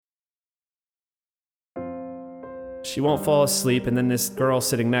She won't fall asleep, and then this girl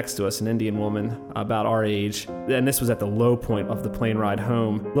sitting next to us, an Indian woman about our age, and this was at the low point of the plane ride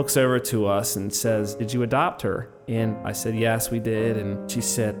home, looks over to us and says, "Did you adopt her?" And I said, "Yes, we did." And she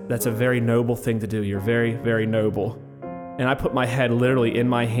said, "That's a very noble thing to do. You're very, very noble." And I put my head literally in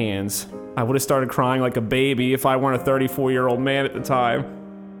my hands. I would have started crying like a baby if I weren't a 34-year-old man at the time.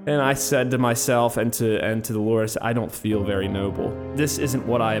 And I said to myself and to the Lord, I don't feel very noble. This isn't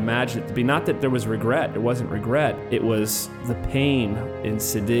what I imagined it to be. Not that there was regret. It wasn't regret. It was the pain in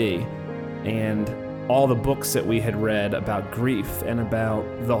Sidi and all the books that we had read about grief and about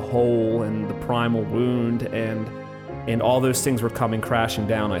the hole and the primal wound and all those things were coming crashing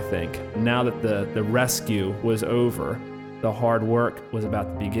down, I think. Now that the rescue was over, the hard work was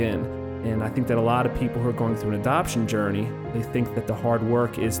about to begin. And I think that a lot of people who are going through an adoption journey, they think that the hard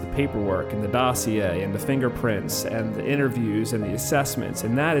work is the paperwork and the dossier and the fingerprints and the interviews and the assessments.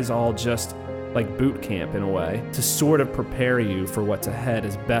 And that is all just like boot camp in a way to sort of prepare you for what's ahead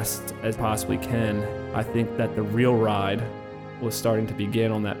as best as possibly can. I think that the real ride was starting to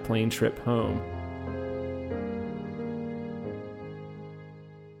begin on that plane trip home.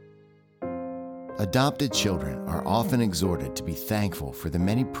 Adopted children are often exhorted to be thankful for the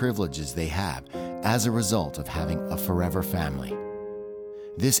many privileges they have as a result of having a forever family.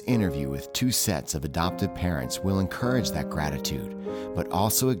 This interview with two sets of adoptive parents will encourage that gratitude, but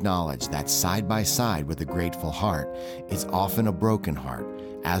also acknowledge that side by side with a grateful heart is often a broken heart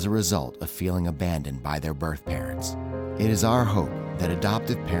as a result of feeling abandoned by their birth parents. It is our hope that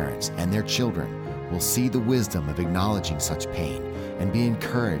adoptive parents and their children will see the wisdom of acknowledging such pain and be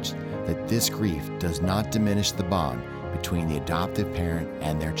encouraged that this grief does not diminish the bond between the adoptive parent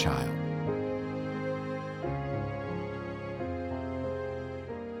and their child.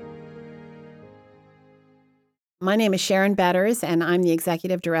 My name is Sharon Betters, and I'm the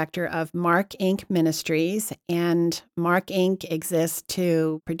executive director of Mark Inc. Ministries. And Mark Inc. exists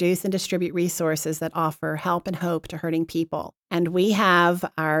to produce and distribute resources that offer help and hope to hurting people. And we have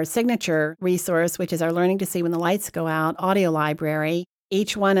our signature resource, which is our Learning to See When the Lights Go Out audio library.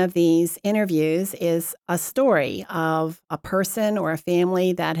 Each one of these interviews is a story of a person or a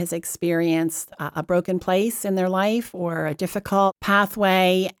family that has experienced a broken place in their life or a difficult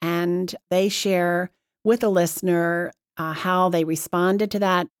pathway, and they share with the listener how they responded to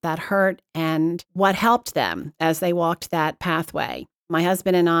that hurt and what helped them as they walked that pathway. My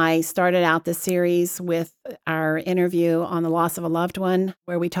husband and I started out this series with our interview on the loss of a loved one,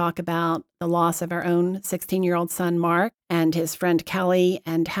 where we talk about the loss of our own 16-year-old son, Mark, and his friend, Kelly,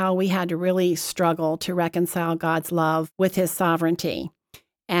 and how we had to really struggle to reconcile God's love with his sovereignty.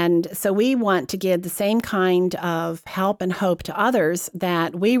 And so we want to give the same kind of help and hope to others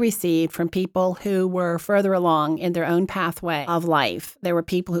that we received from people who were further along in their own pathway of life. There were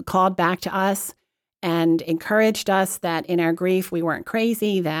people who called back to us and encouraged us that in our grief we weren't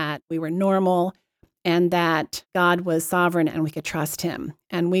crazy, that we were normal, and that God was sovereign and we could trust him.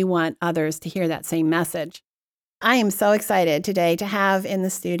 And we want others to hear that same message. I am so excited today to have in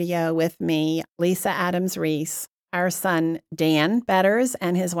the studio with me Lisa Adams Reese, our son Dan Betters,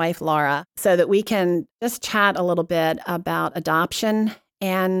 and his wife Laura, so that we can just chat a little bit about adoption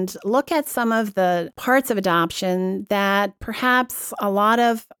and look at some of the parts of adoption that perhaps a lot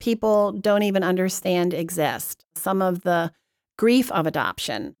of people don't even understand exist. Some of the grief of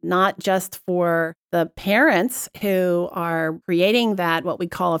adoption, not just for the parents who are creating that, what we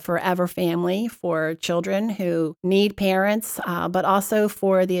call a forever family for children who need parents, but also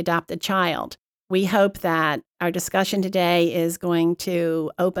for the adopted child. We hope that our discussion today is going to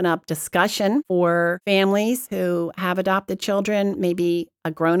open up discussion for families who have adopted children, maybe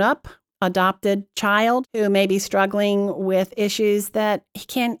a grown-up adopted child who may be struggling with issues that he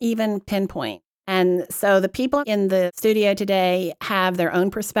can't even pinpoint. And so the people in the studio today have their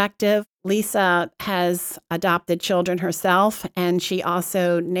own perspective. Lisa has adopted children herself, and she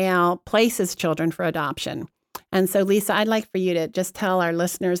also now places children for adoption. And so, Lisa, I'd like for you to just tell our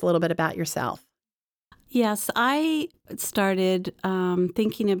listeners a little bit about yourself. Yes, I started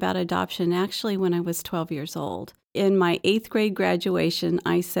thinking about adoption actually when I was 12 years old. In my 8th grade graduation,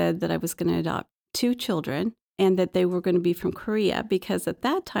 I said that I was going to adopt 2 children and that they were going to be from Korea, because at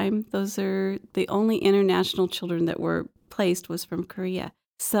that time, those are the only international children that were placed was from Korea.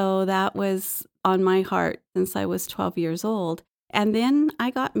 So that was on my heart since I was 12 years old. And then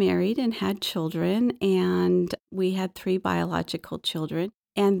I got married and had children, and we had 3 biological children.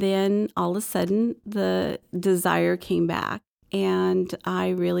 And then all of a sudden, the desire came back, and I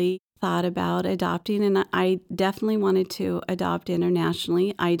really thought about adopting, and I definitely wanted to adopt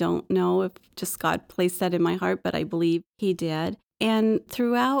internationally. I don't know if just God placed that in my heart, but I believe he did. And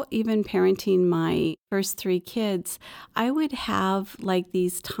throughout even parenting my first 3 kids, I would have like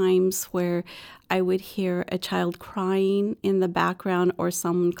these times where I would hear a child crying in the background or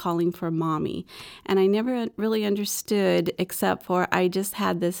someone calling for mommy. And I never really understood, except for I just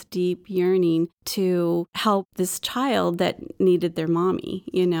had this deep yearning to help this child that needed their mommy,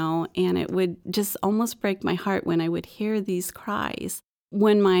 and it would just almost break my heart when I would hear these cries.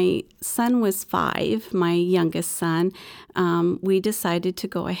 When my son was 5, my youngest son, we decided to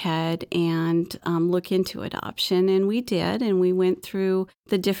go ahead and look into adoption, and we did, and we went through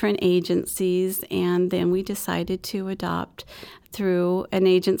the different agencies, and then we decided to adopt through an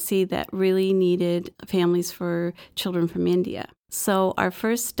agency that really needed families for children from India. So our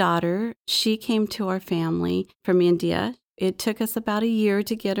first daughter, she came to our family from India. It took us about a year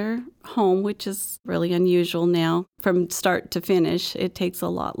to get her home, which is really unusual now. From start to finish, it takes a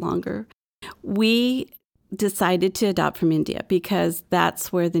lot longer. We decided to adopt from India because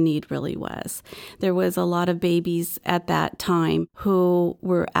that's where the need really was. There was a lot of babies at that time who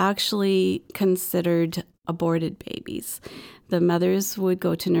were actually considered aborted babies. The mothers would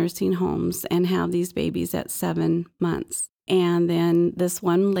go to nursing homes and have these babies at 7 months. And then this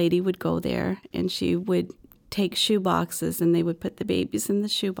one lady would go there and she would take shoe boxes, and they would put the babies in the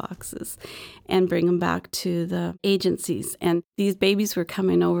shoe boxes and bring them back to the agencies. And these babies were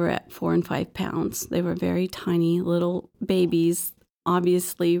coming over at 4 and 5 pounds. They were very tiny little babies,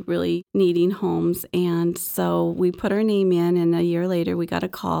 obviously really needing homes. And so we put our name in, and a year later we got a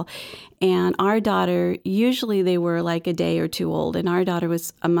call. And our daughter, usually they were like a day or 2 old, and our daughter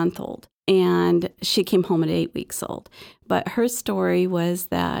was a month old. And she came home at 8 weeks old. But her story was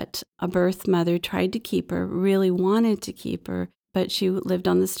that a birth mother tried to keep her, really wanted to keep her, but she lived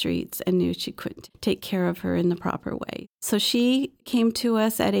on the streets and knew she couldn't take care of her in the proper way. So she came to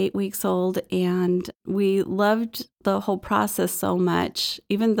us at 8 weeks old, and we loved the whole process so much,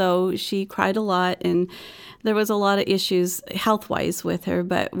 even though she cried a lot and there was a lot of issues health-wise with her,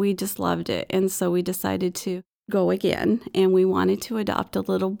 but we just loved it. And so we decided to go again, and we wanted to adopt a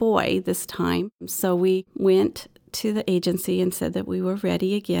little boy this time. So we went to the agency and said that we were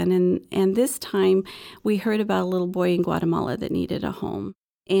ready again. And this time we heard about a little boy in Guatemala that needed a home.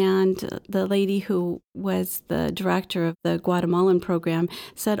 And the lady who was the director of the Guatemalan program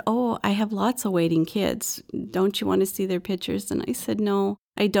said, "Oh, I have lots of waiting kids. Don't you want to see their pictures?" And I said, "No,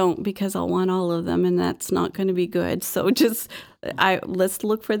 I don't, because I'll want all of them, and that's not going to be good. So let's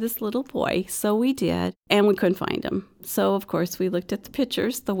look for this little boy." So we did, and we couldn't find him. So, of course, we looked at the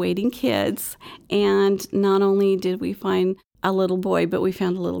pictures, the waiting kids, and not only did we find a little boy, but we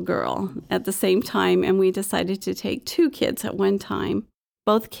found a little girl at the same time, and we decided to take 2 kids at one time.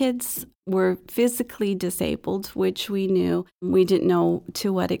 Both kids were physically disabled, which we knew. We didn't know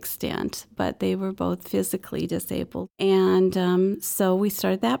to what extent, but they were both physically disabled. And so we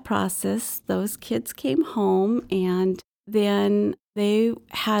started that process. Those kids came home, and then they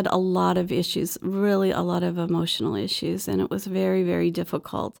had a lot of issues, really a lot of emotional issues, and it was very, very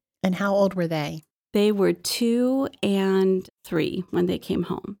difficult. And how old were they? They were 2 and 3 when they came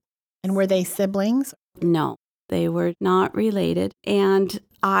home. And were they siblings? No. They were not related, and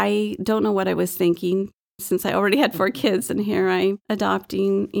I don't know what I was thinking, since I already had 4 kids, and here I'm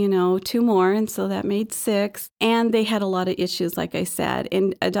adopting, 2 more, and so that made 6. And they had a lot of issues, like I said,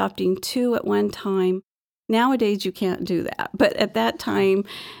 and adopting 2 at one time. Nowadays, you can't do that, but at that time,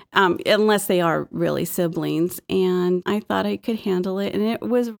 unless they are really siblings, and I thought I could handle it, and it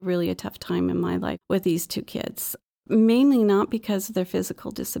was really a tough time in my life with these 2 kids. Mainly not because of their physical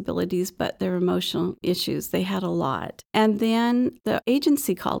disabilities, but their emotional issues. They had a lot. And then the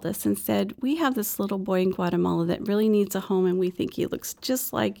agency called us and said, "We have this little boy in Guatemala that really needs a home, and we think he looks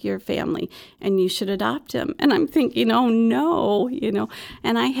just like your family, and you should adopt him." And I'm thinking, oh no,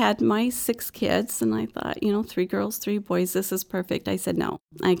 And I had my 6 kids, and I thought, 3 girls, 3 boys, this is perfect. I said, no,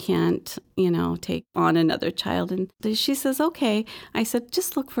 I can't, take on another child. And she says, okay. I said,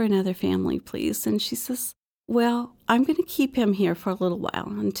 just look for another family, please. And she says, well, I'm going to keep him here for a little while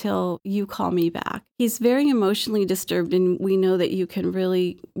until you call me back. He's very emotionally disturbed, and we know that you can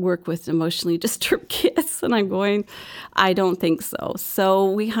really work with emotionally disturbed kids. And I'm going, I don't think so. So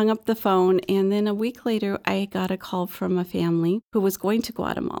we hung up the phone, and then a week later, I got a call from a family who was going to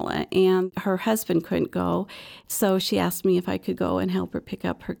Guatemala, and her husband couldn't go. So she asked me if I could go and help her pick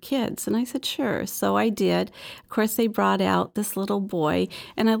up her kids. And I said, sure. So I did. Of course, they brought out this little boy,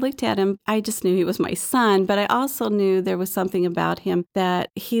 and I looked at him. I just knew he was my son, but I also knew there was something about him that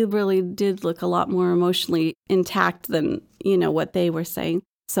he really did look a lot more emotionally intact than, what they were saying.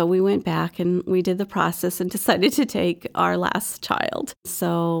 So we went back and we did the process and decided to take our last child.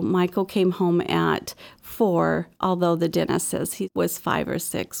 So Michael came home at 4, although the dentist says he was 5 or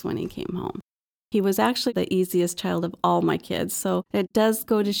 6 when he came home. He was actually the easiest child of all my kids. So it does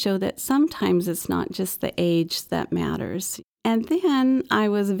go to show that sometimes it's not just the age that matters. And then I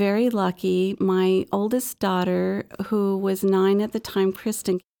was very lucky. My oldest daughter, who was 9 at the time,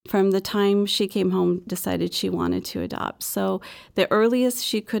 Kristen, from the time she came home, decided she wanted to adopt. So the earliest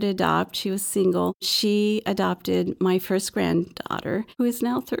she could adopt, she was single, she adopted my first granddaughter, who is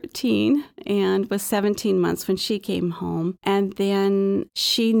now 13 and was 17 months when she came home. And then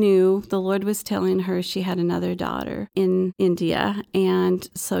she knew the Lord was telling her she had another daughter in India. And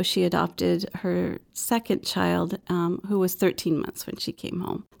so she adopted her second child, who was 13 months when she came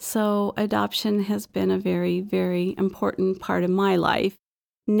home. So adoption has been a very, very important part of my life.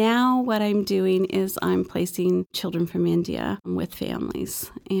 Now what I'm doing is I'm placing children from India with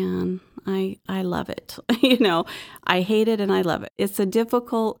families, and I love it. I hate it and I love it. It's a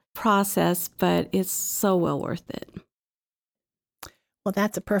difficult process, but it's so well worth it. Well,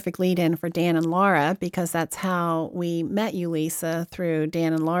 that's a perfect lead-in for Dan and Laura, because that's how we met you, Lisa, through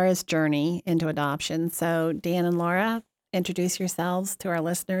Dan and Laura's journey into adoption. So Dan and Laura, introduce yourselves to our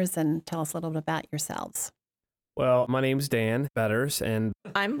listeners and tell us a little bit about yourselves. Well, my name's Dan Betters, and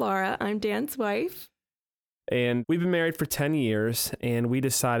I'm Laura. I'm Dan's wife. And we've been married for 10 years, and we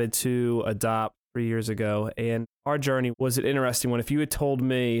decided to adopt 3 years ago. And our journey was an interesting one. If you had told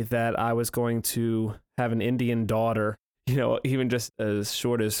me that I was going to have an Indian daughter, even just as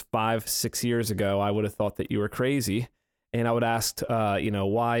short as 5-6 years ago, I would have thought that you were crazy. And I would ask,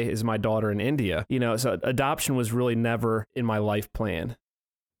 why is my daughter in India? So adoption was really never in my life plan.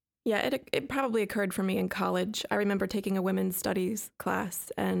 Yeah, it probably occurred for me in college. I remember taking a women's studies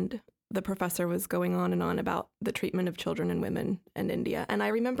class, and the professor was going on and on about the treatment of children and women in India. And I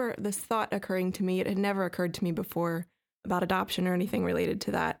remember this thought occurring to me. It had never occurred to me before about adoption or anything related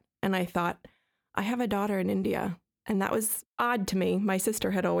to that. And I thought, I have a daughter in India. And that was odd to me. My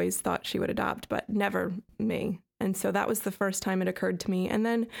sister had always thought she would adopt, but never me. And so that was the first time it occurred to me. And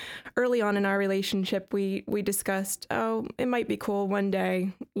then early on in our relationship, we discussed, it might be cool one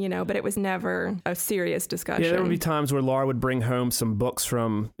day, but it was never a serious discussion. Yeah, there would be times where Laura would bring home some books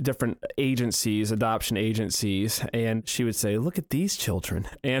from different agencies, adoption agencies, and she would say, look at these children.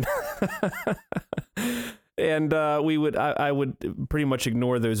 And I would pretty much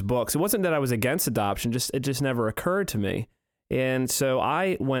ignore those books. It wasn't that I was against adoption, it just never occurred to me. And so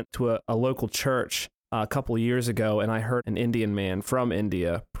I went to a local church a couple of years ago, and I heard an Indian man from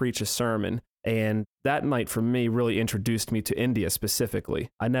India preach a sermon. And that night for me really introduced me to India specifically.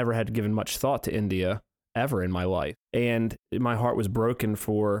 I never had given much thought to India ever in my life. And my heart was broken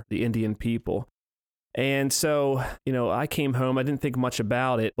for the Indian people. And so, I came home. I didn't think much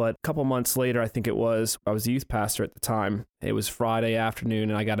about it, but a couple months later, I think it was, I was a youth pastor at the time. It was Friday afternoon,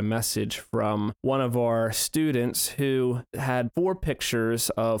 and I got a message from one of our students who had 4 pictures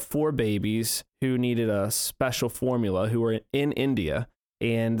of 4 babies who needed a special formula, who were in India.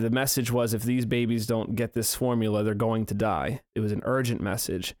 And the message was, if these babies don't get this formula, they're going to die. It was an urgent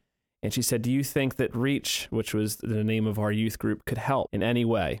message. And she said, do you think that Reach, which was the name of our youth group, could help in any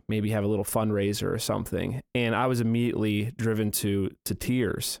way? Maybe have a little fundraiser or something. And I was immediately driven to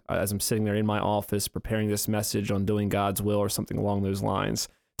tears as I'm sitting there in my office preparing this message on doing God's will or something along those lines.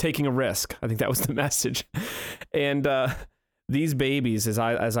 Taking a risk. I think that was the message. And these babies, as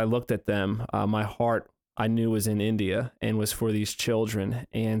I looked at them, my heart, I knew was in India and was for these children.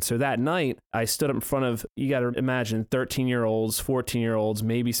 And so that night, I stood up in front of, you got to imagine, 13-year-olds, 14-year-olds,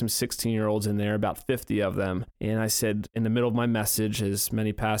 maybe some 16-year-olds in there, about 50 of them. And I said, in the middle of my message, as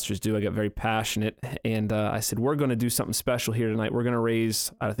many pastors do, I got very passionate. And I said, we're going to do something special here tonight. We're going to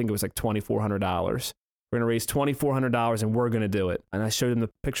raise, I think it was like $2,400. We're going to raise $2,400 and we're going to do it. And I showed them the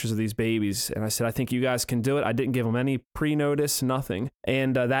pictures of these babies. And I said, I think you guys can do it. I didn't give them any pre-notice, nothing.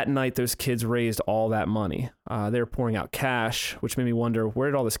 And that night, those kids raised all that money. They were pouring out cash, which made me wonder,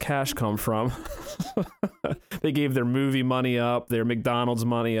 where did all this cash come from? They gave their movie money up, their McDonald's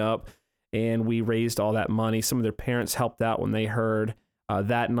money up, and we raised all that money. Some of their parents helped out when they heard.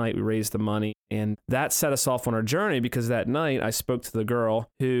 That night, we raised the money. And that set us off on our journey, because that night I spoke to the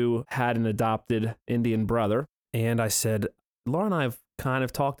girl who had an adopted Indian brother. And I said, Laura and I have kind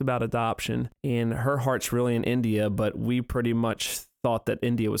of talked about adoption, and her heart's really in India, but we pretty much thought that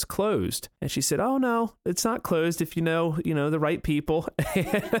India was closed. And she said, oh, no, it's not closed if you know the right people.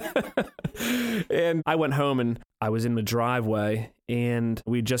 And I went home and I was in the driveway, and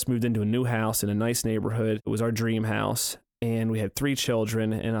we just moved into a new house in a nice neighborhood. It was our dream house. And we had 3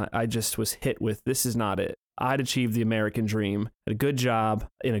 children, and I just was hit with, this is not it. I'd achieved the American dream, had a good job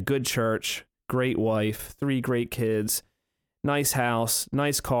in a good church, great wife, 3 great kids, nice house,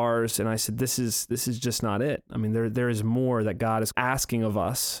 nice cars. And I said, this is just not it. I mean, there is more that God is asking of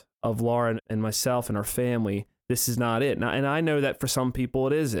us, of Laura and myself and our family. This is not it. And I know that for some people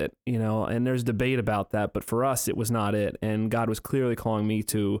it is it, and there's debate about that. But for us, it was not it. And God was clearly calling me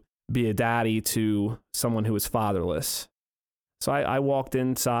to be a daddy to someone who was fatherless. So I walked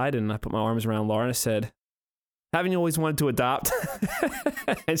inside and I put my arms around Laura and I said, haven't you always wanted to adopt?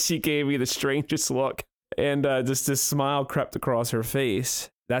 And she gave me the strangest look. And just this smile crept across her face.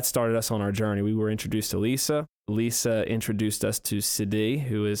 That started us on our journey. We were introduced to Lisa. Lisa introduced us to Sidi,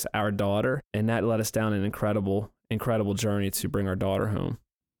 who is our daughter. And that led us down an incredible, incredible journey to bring our daughter home.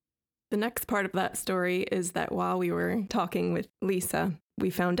 The next part of that story is that while we were talking with Lisa, we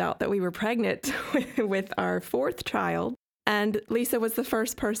found out that we were pregnant with our 4th child. And Lisa was the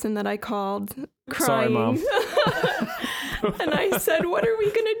first person that I called crying. Sorry, Mom. And I said, what are we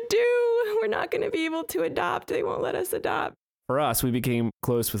going to do? We're not going to be able to adopt. They won't let us adopt. For us, we became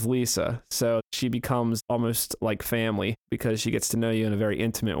close with Lisa. So she becomes almost like family because she gets to know you in a very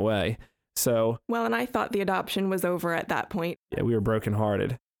intimate way. So, well, and I thought the adoption was over at that point. Yeah, we were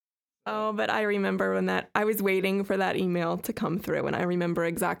brokenhearted. Oh, but I remember when I was waiting for that email to come through, and I remember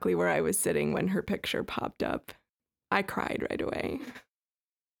exactly where I was sitting when her picture popped up. I cried right away.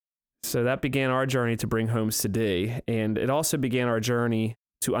 So that began our journey to bring home Sidi, and it also began our journey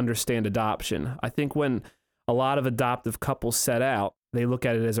to understand adoption. I think when a lot of adoptive couples set out, they look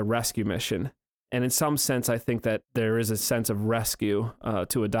at it as a rescue mission. And in some sense, I think that there is a sense of rescue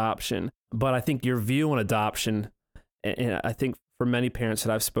to adoption. But I think your view on adoption, and I think for many parents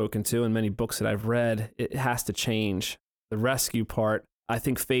that I've spoken to and many books that I've read, it has to change. The rescue part, I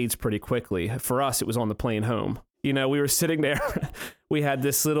think, fades pretty quickly. For us, it was on the plane home. We were sitting there. We had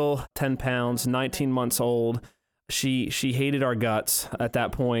this little 10 pounds, 19 months old. She hated our guts at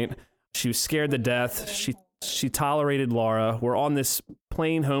that point. She was scared to death. She tolerated Laura. We're on this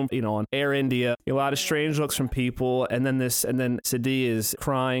plane home, on Air India. A lot of strange looks from people. And then Sidi is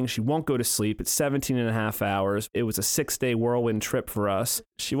crying. She won't go to sleep. It's 17 and a half hours. It was a 6-day whirlwind trip for us.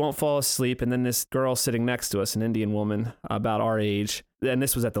 She won't fall asleep. And then this girl sitting next to us, an Indian woman about our age, and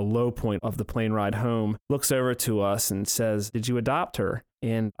this was at the low point of the plane ride home, looks over to us and says, did you adopt her?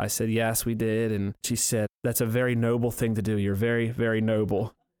 And I said, yes, we did. And she said, that's a very noble thing to do. You're very, very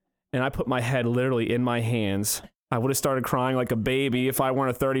noble. And I put my head literally in my hands. I would have started crying like a baby if I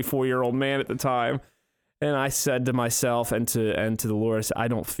weren't a 34-year-old man at the time. And I said to myself and to the Lord, I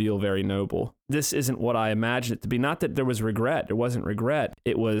don't feel very noble. This isn't what I imagined it to be. Not that there was regret. There wasn't regret.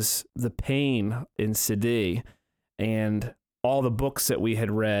 It was the pain in Sidi and all the books that we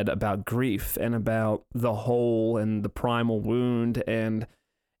had read about grief and about the hole and the primal wound and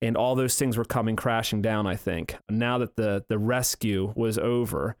all those things were coming crashing down, I think. Now that the rescue was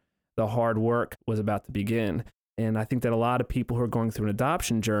over, the hard work was about to begin. And I think that a lot of people who are going through an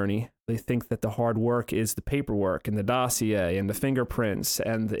adoption journey, they think that the hard work is the paperwork and the dossier and the fingerprints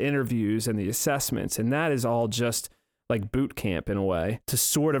and the interviews and the assessments. And that is all just like boot camp in a way to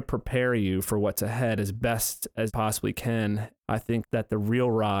sort of prepare you for what's ahead as best as possibly can. I think that the real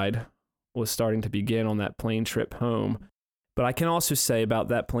ride was starting to begin on that plane trip home. But I can also say about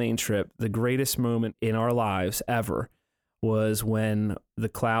that plane trip, the greatest moment in our lives ever was when the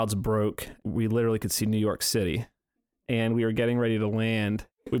clouds broke. We literally could see New York City and we were getting ready to land.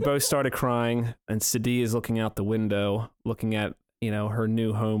 We both started crying and Sidi is looking out the window, looking at, her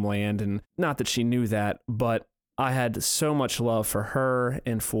new homeland. And not that she knew that, but I had so much love for her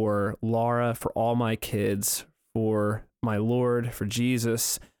and for Laura, for all my kids, for my Lord, for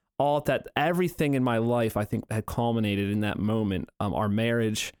Jesus, all that, everything in my life, I think had culminated in that moment. Our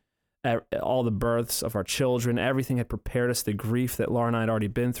marriage, all the births of our children, everything had prepared us. The grief that Laura and I had already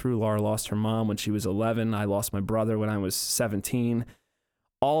been through. Laura lost her mom when she was 11. I lost my brother when I was 17.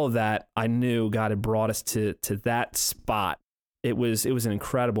 All of that, I knew God had brought us to that spot. It was an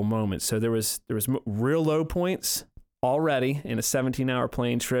incredible moment. So there was real low points already in a 17-hour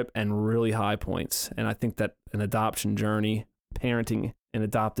plane trip and really high points. And I think that an adoption journey, parenting an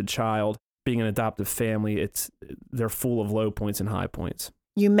adopted child, being an adoptive family, they're full of low points and high points.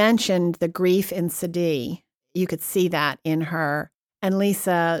 You mentioned the grief in Sidi. You could see that in her. And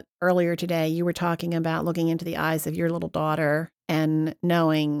Lisa, earlier today, you were talking about looking into the eyes of your little daughter and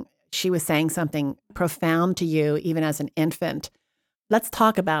knowing she was saying something profound to you, even as an infant. Let's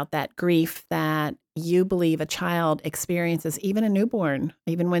talk about that grief that you believe a child experiences, even a newborn,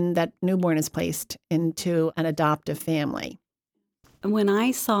 even when that newborn is placed into an adoptive family. When I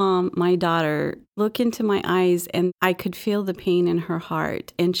saw my daughter look into my eyes and I could feel the pain in her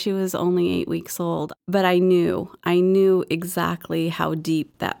heart, and she was only 8 weeks old, but I knew exactly how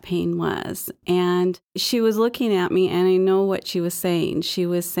deep that pain was. And she was looking at me, and I know what she was saying. She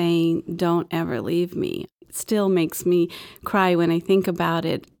was saying, "Don't ever leave me." It still makes me cry when I think about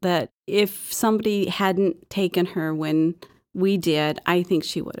it, that if somebody hadn't taken her when we did, I think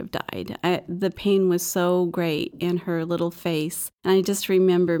she would have died. The pain was so great in her little face. And I just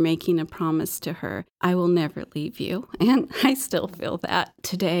remember making a promise to her, I will never leave you. And I still feel that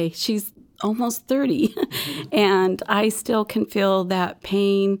today. She's almost 30. And I still can feel that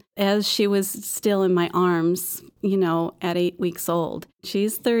pain as she was still in my arms, at 8 weeks old.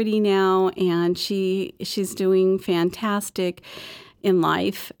 She's 30 now, and she's doing fantastic in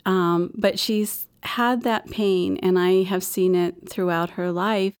life. But she's had that pain, and I have seen it throughout her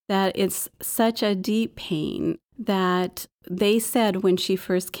life, that it's such a deep pain that they said when she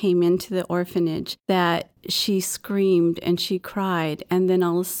first came into the orphanage that she screamed and she cried, and then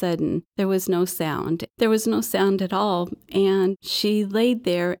all of a sudden there was no sound. There was no sound at all, and she laid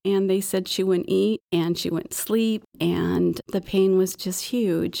there, and they said she wouldn't eat and she wouldn't sleep, and the pain was just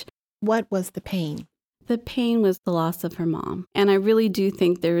huge. What was the pain? The pain was the loss of her mom. And I really do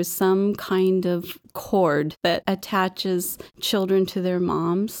think there is some kind of cord that attaches children to their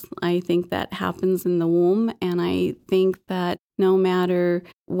moms. I think that happens in the womb. And I think that no matter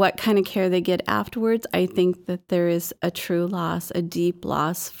what kind of care they get afterwards, I think that there is a true loss, a deep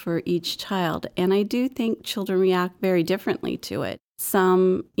loss for each child. And I do think children react very differently to it.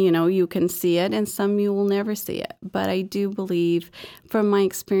 Some, you can see it, and some you will never see it. But I do believe, from my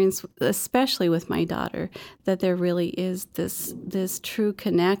experience, especially with my daughter, that there really is this true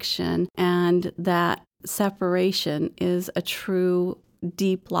connection, and that separation is a true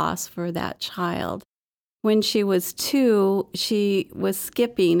deep loss for that child. When she was 2, she was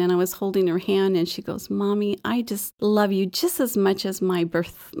skipping, and I was holding her hand, and she goes, "Mommy, I just love you just as much as my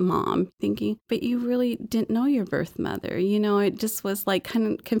birth mom." Thinking, but you really didn't know your birth mother. It just was like kind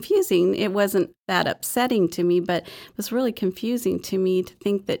of confusing. It wasn't that upsetting to me, but it was really confusing to me to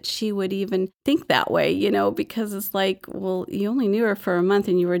think that she would even think that way, because it's like, well, you only knew her for a month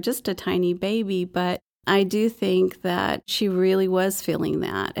and you were just a tiny baby, but I do think that she really was feeling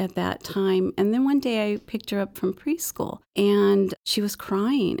that at that time. And then one day I picked her up from preschool, and she was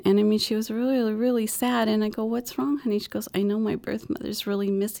crying. And she was really, really sad. And I go, "What's wrong, honey?" She goes, "I know my birth mother's really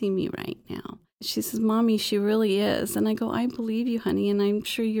missing me right now." She says, "Mommy, she really is." And I go, "I believe you, honey, and I'm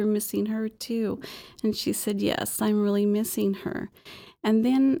sure you're missing her too." And she said, "Yes, I'm really missing her." And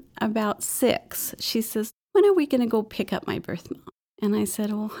then about 6, she says, "When are we going to go pick up my birth mom?" And I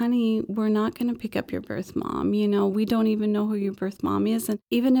said, "Well, honey, we're not going to pick up your birth mom. We don't even know who your birth mom is. And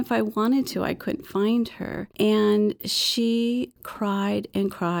even if I wanted to, I couldn't find her." And she cried and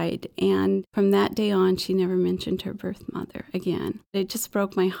cried. And from that day on, she never mentioned her birth mother again. It just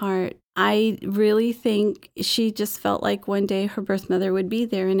broke my heart. I really think she just felt like one day her birth mother would be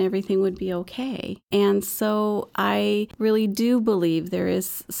there and everything would be okay. And so I really do believe there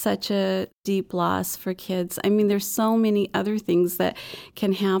is such a deep loss for kids. There's so many other things that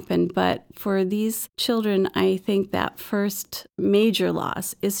can happen, but for these children, I think that first major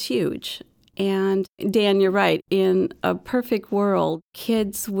loss is huge. And Dan, you're right. In a perfect world,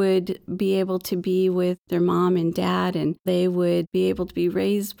 kids would be able to be with their mom and dad, and they would be able to be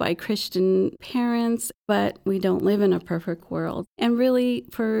raised by Christian parents, but we don't live in a perfect world. And really,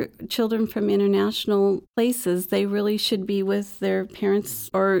 for children from international places, they really should be with their parents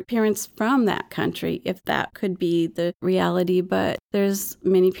or parents from that country, if that could be the reality. But there's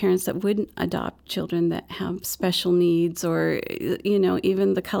many parents that wouldn't adopt children that have special needs, or,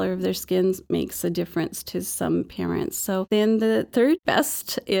 even the color of their skin makes a difference to some parents. So then the third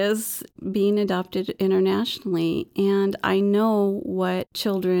best is being adopted internationally. And I know what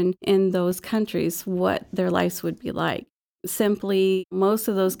children in those countries, what their lives would be like. Simply, most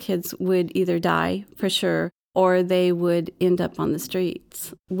of those kids would either die for sure, or they would end up on the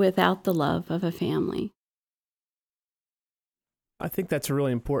streets without the love of a family. I think that's a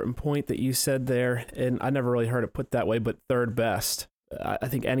really important point that you said there, and I never really heard it put that way, but third best. I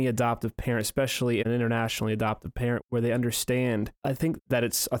think any adoptive parent, especially an internationally adoptive parent, where they understand, I think that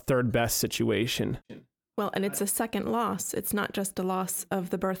it's a third best situation. Well, and it's a second loss. It's not just a loss of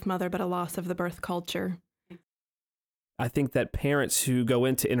the birth mother, but a loss of the birth culture. I think that parents who go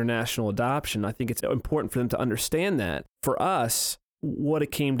into international adoption, I think it's important for them to understand that. For us, what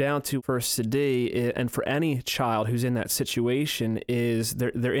it came down to for Sadi and for any child who's in that situation is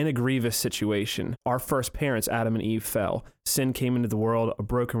they're in a grievous situation. Our first parents, Adam and Eve, fell. Sin came into the world, a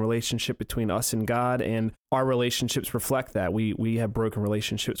broken relationship between us and God, and our relationships reflect that. We have broken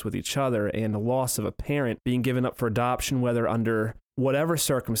relationships with each other, and the loss of a parent being given up for adoption, whether under whatever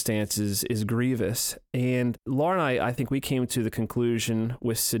circumstances, is grievous. And Laura and I think we came to the conclusion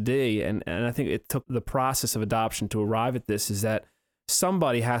with Sadi, and I think it took the process of adoption to arrive at this, is that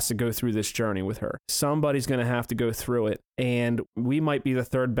somebody has to go through this journey with her. Somebody's going to have to go through it. And we might be the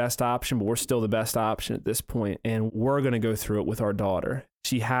third best option, but we're still the best option at this point. And we're going to go through it with our daughter.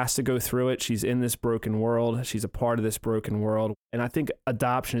 She has to go through it. She's in this broken world. She's a part of this broken world. And I think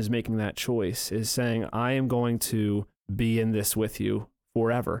adoption is making that choice, is saying, I am going to be in this with you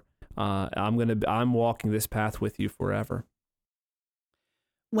forever. I'm walking this path with you forever.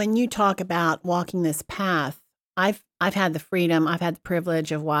 When you talk about walking this path, I've had the freedom, I've had the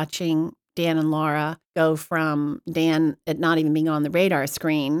privilege of watching Dan and Laura go from Dan it not even being on the radar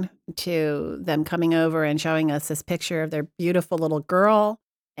screen to them coming over and showing us this picture of their beautiful little girl,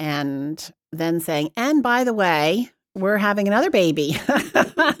 and then saying, and by the way, we're having another baby.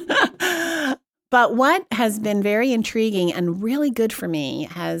 But what has been very intriguing and really good for me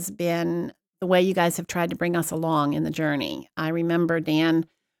has been the way you guys have tried to bring us along in the journey. I remember Dan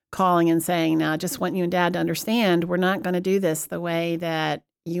calling and saying, now, I just want you and Dad to understand, we're not going to do this the way that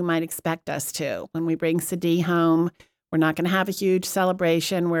you might expect us to. When we bring Sadi home, we're not going to have a huge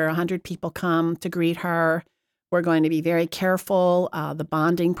celebration where 100 people come to greet her. We're going to be very careful. The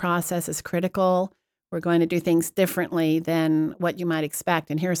bonding process is critical. We're going to do things differently than what you might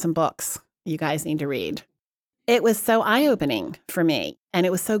expect. And here are some books you guys need to read. It was so eye-opening for me, and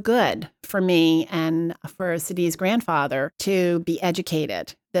it was so good for me and for Sadi's grandfather to be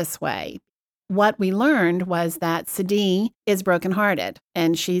educated this way. What we learned was that Sadi is brokenhearted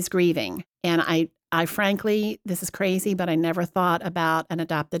and she's grieving. And I frankly, this is crazy, but I never thought about an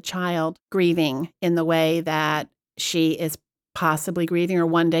adopted child grieving in the way that she is possibly grieving, or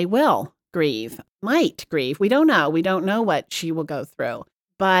one day will might grieve. We don't know. We don't know what she will go through.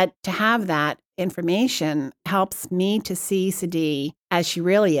 But to have that information helps me to see Sadi as she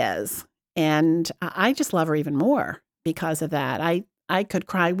really is. And I just love her even more because of that. I could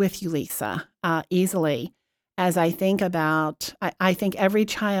cry with you, Lisa, easily, as I think about, I think every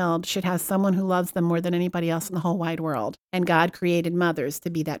child should have someone who loves them more than anybody else in the whole wide world. And God created mothers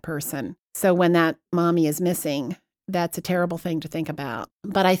to be that person. So when that mommy is missing, that's a terrible thing to think about.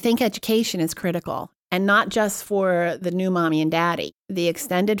 But I think education is critical. And not just for the new mommy and daddy, the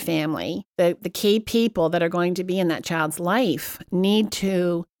extended family, the key people that are going to be in that child's life need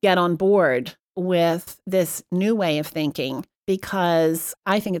to get on board with this new way of thinking, because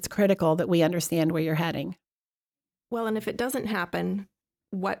I think it's critical that we understand where you're heading. Well, and if it doesn't happen,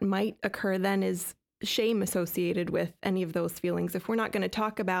 what might occur then is shame associated with any of those feelings. If we're not going to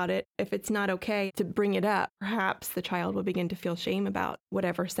talk about it, if it's not okay to bring it up, perhaps the child will begin to feel shame about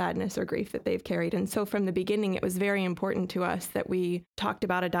whatever sadness or grief that they've carried. And so from the beginning, it was very important to us that we talked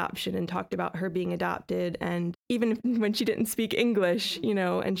about adoption and talked about her being adopted. And even when she didn't speak English,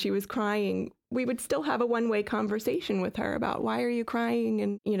 and she was crying, we would still have a one-way conversation with her about, why are you crying?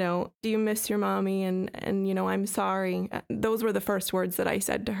 And, do you miss your mommy? And I'm sorry. Those were the first words that I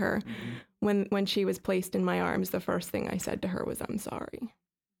said to her. When she was placed in my arms, the first thing I said to her was, I'm sorry.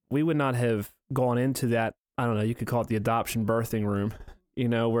 We would not have gone into that, I don't know, you could call it the adoption birthing room,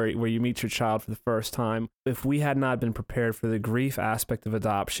 where you meet your child for the first time. If we had not been prepared for the grief aspect of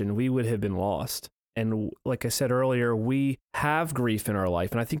adoption, we would have been lost. And like I said earlier, we have grief in our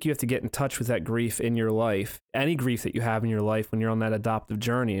life. And I think you have to get in touch with that grief in your life, any grief that you have in your life when you're on that adoptive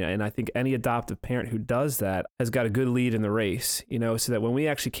journey. And I think any adoptive parent who does that has got a good lead in the race, so that when we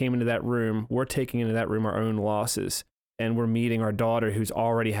actually came into that room, we're taking into that room our own losses. And we're meeting our daughter who's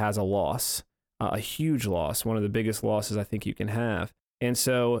already has a loss, a huge loss, one of the biggest losses I think you can have. And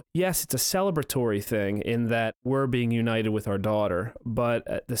so, yes, it's a celebratory thing in that we're being united with our daughter, but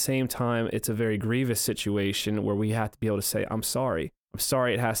at the same time, it's a very grievous situation where we have to be able to say, I'm sorry. I'm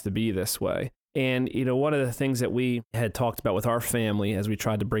sorry it has to be this way. And, one of the things that we had talked about with our family as we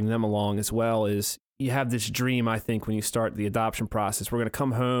tried to bring them along as well is you have this dream, I think, when you start the adoption process. We're going to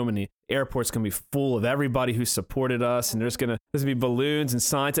come home and the airport's going to be full of everybody who supported us, and there's going to be balloons and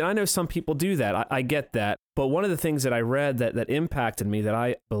signs. And I know some people do that. I get that. But one of the things that I read that impacted me, that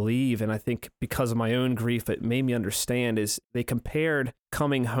I believe, and I think because of my own grief, it made me understand, is they compared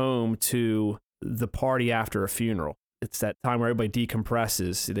coming home to the party after a funeral. it's that time where everybody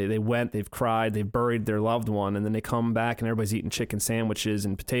decompresses. They went, they've cried, they've buried their loved one, and then they come back and everybody's eating chicken sandwiches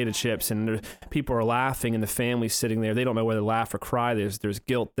and potato chips, and people are laughing, and the family's sitting there. They don't know whether to laugh or cry. There's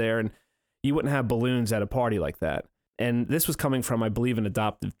guilt there, and you wouldn't have balloons at a party like that. And this was coming from, I believe, an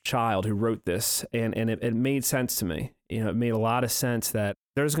adoptive child who wrote this, and it made sense to me. It made a lot of sense that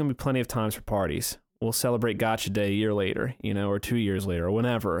there's going to be plenty of times for parties. We'll celebrate Gotcha Day a year later, or 2 years later, or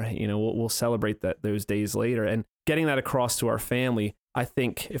whenever. We'll celebrate those days later. And getting that across to our family, I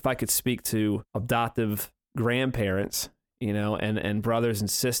think if I could speak to adoptive grandparents, and brothers and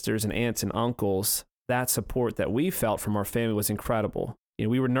sisters and aunts and uncles, that support that we felt from our family was incredible.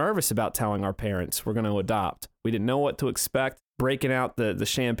 We were nervous about telling our parents we're going to adopt. We didn't know what to expect. Breaking out the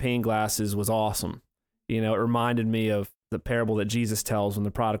champagne glasses was awesome. It reminded me of the parable that Jesus tells when the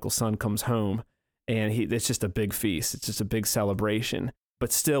prodigal son comes home, and it's just a big feast. It's just a big celebration.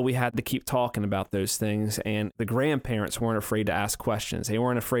 But still, we had to keep talking about those things, and the grandparents weren't afraid to ask questions. They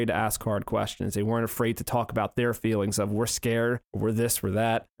weren't afraid to ask hard questions. They weren't afraid to talk about their feelings of we're scared, or we're this, we're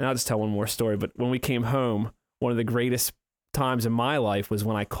that. And I'll just tell one more story. But when we came home, one of the greatest times in my life was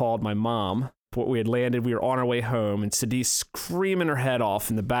when I called my mom. We had landed, we were on our way home, and Sadiq screaming her head off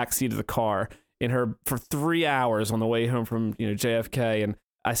in the back seat of the car for 3 hours on the way home from JFK. And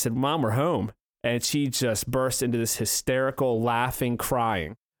I said, "Mom, we're home." And she just burst into this hysterical laughing,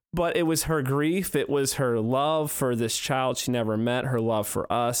 crying. But it was her grief, it was her love for this child she never met, her love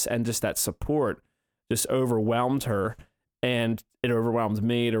for us, and just that support just overwhelmed her. And it overwhelmed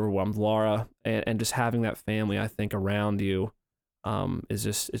me, it overwhelmed Laura, and just having that family, I think, around you it's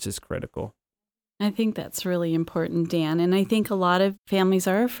just critical. I think that's really important, Dan. And I think a lot of families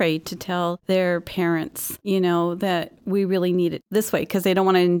are afraid to tell their parents, that we really need it this way because they don't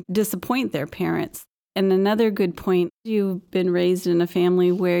want to disappoint their parents. And another good point, you've been raised in a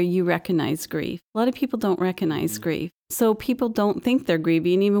family where you recognize grief. A lot of people don't recognize grief. So people don't think they're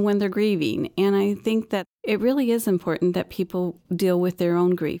grieving even when they're grieving. And I think that it really is important that people deal with their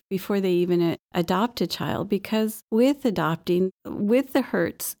own grief before they even adopt a child, because with adopting, with the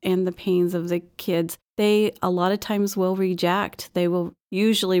hurts and the pains of the kids, they a lot of times will reject. They will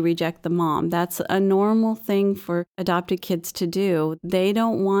usually reject the mom. That's a normal thing for adopted kids to do. They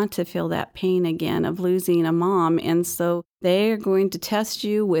don't want to feel that pain again of losing a mom. And so they are going to test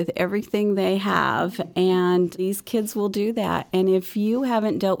you with everything they have. And these kids will do that. And if you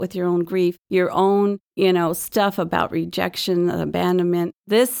haven't dealt with your own grief, your own, stuff about rejection, abandonment,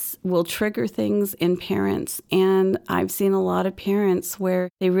 this will trigger things in parents. And I've seen a lot of parents where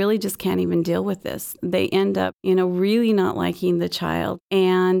they really just can't even deal with this. They end up, really not liking the child.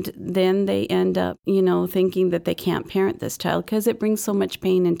 And then they end up, thinking that they can't parent this child because it brings so much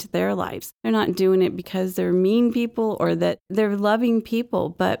pain into their lives. They're not doing it because they're mean people or that they're loving people,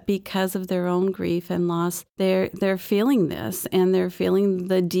 but because of their own grief and loss, they're feeling this, and they're feeling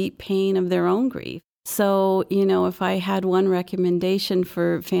the deep pain of their own grief. So, if I had one recommendation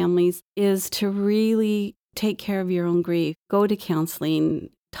for families is to really take care of your own grief, go to counseling,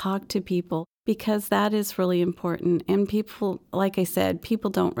 talk to people, because that is really important. And people, like I said,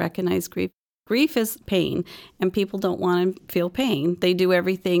 people don't recognize grief. Grief is pain, and people don't want to feel pain. They do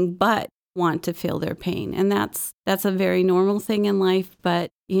everything but want to feel their pain. And that's a very normal thing in life.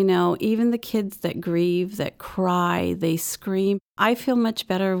 But, even the kids that grieve, that cry, they scream, I feel much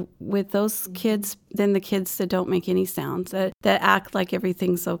better with those kids than the kids that don't make any sounds, that act like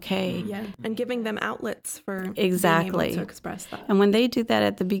everything's okay. Yeah, and giving them outlets for exactly being able to express that. And when they do that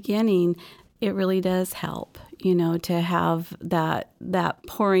at the beginning, it really does help, to have that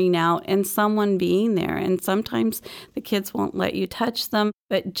pouring out and someone being there. And sometimes the kids won't let you touch them,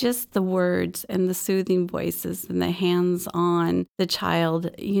 but just the words and the soothing voices and the hands on the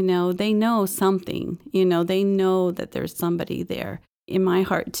child, they know something, they know that there's somebody there. In my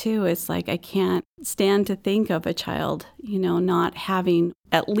heart, too, it's like I can't stand to think of a child, not having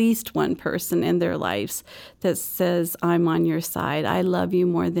at least one person in their lives that says, I'm on your side. I love you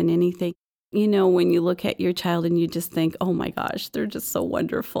more than anything. When you look at your child and you just think, oh my gosh, they're just so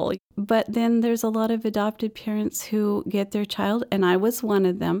wonderful. But then there's a lot of adopted parents who get their child, and I was one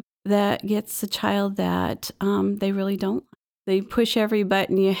of them, that gets a child that they really don't. They push every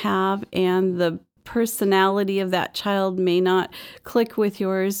button you have, and the personality of that child may not click with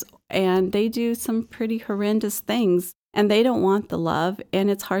yours, and they do some pretty horrendous things, and they don't want the love, and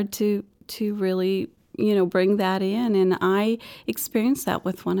it's hard to really, bring that in. And I experienced that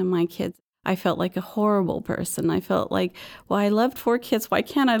with one of my kids. I felt like a horrible person. I felt like, well, I loved 4 kids. Why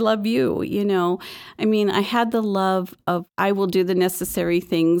can't I love you? I mean, I had the love of, I will do the necessary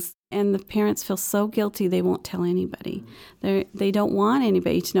things. And the parents feel so guilty they won't tell anybody. They don't want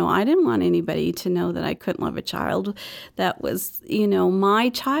anybody to know. I didn't want anybody to know that I couldn't love a child that was, my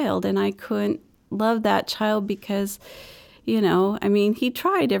child. And I couldn't love that child because, I mean, he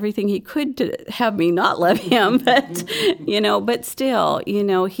tried everything he could to have me not love him. But, but still,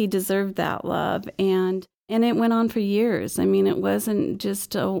 he deserved that love. And it went on for years. I mean, it wasn't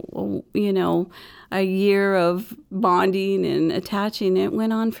just a year of bonding and attaching. It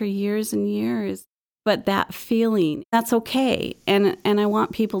went on for years and years. But that feeling, that's okay. And I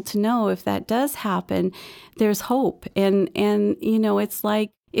want people to know if that does happen, there's hope. And it's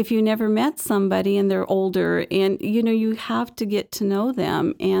like if you never met somebody and they're older and, you have to get to know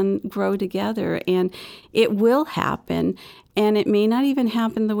them and grow together. And it will happen. And it may not even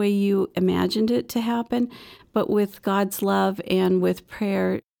happen the way you imagined it to happen. But with God's love and with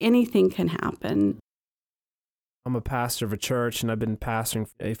prayer, anything can happen. I'm a pastor of a church, and I've been pastoring,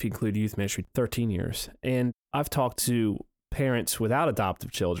 if you include youth ministry, 13 years. And I've talked to parents without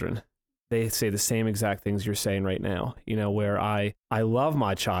adoptive children. They say the same exact things you're saying right now, where I love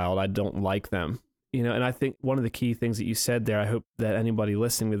my child, I don't like them. And I think one of the key things that you said there, I hope that anybody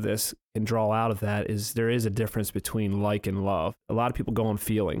listening to this can draw out of that, is there is a difference between like and love. A lot of people go on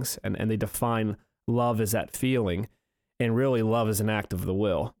feelings, and they define love as that feeling, and really love is an act of the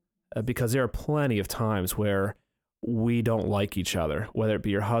will. Because there are plenty of times where we don't like each other, whether it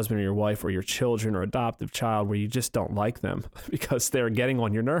be your husband or your wife or your children or adoptive child, where you just don't like them because they're getting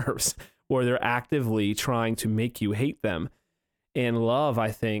on your nerves, or they're actively trying to make you hate them. And love,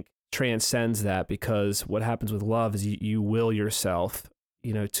 I think, transcends that, because what happens with love is you will yourself,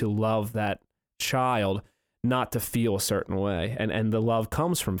 to love that child, not to feel a certain way. And the love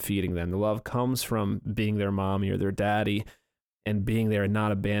comes from feeding them. The love comes from being their mommy or their daddy and being there and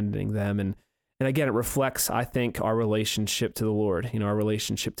not abandoning them. And again, it reflects, I think, our relationship to the Lord. Our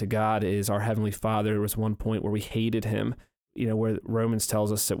relationship to God is our Heavenly Father. There was one point where we hated him, where Romans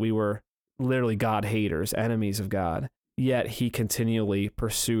tells us that we were literally God haters, enemies of God. Yet he continually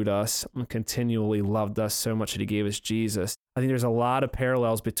pursued us and continually loved us so much that he gave us Jesus. I think there's a lot of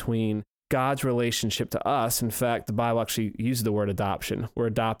parallels between God's relationship to us. In fact, the Bible actually uses the word adoption. We're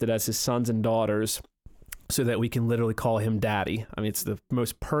adopted as his sons and daughters, so that we can literally call him daddy. I mean, it's the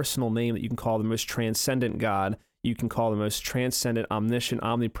most personal name that you can call the most transcendent God. You can call the most transcendent, omniscient,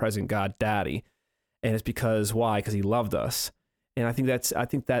 omnipresent God daddy. And it's because, why? Because he loved us. And I think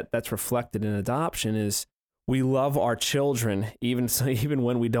that's reflected in adoption, is we love our children even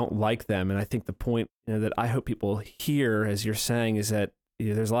when we don't like them. And I think the point that I hope people hear, as you're saying, is that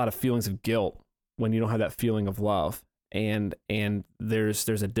there's a lot of feelings of guilt when you don't have that feeling of love. And there's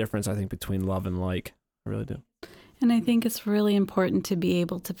a difference, I think, between love and like. I really do. And I think it's really important to be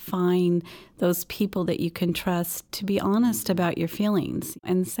able to find those people that you can trust to be honest about your feelings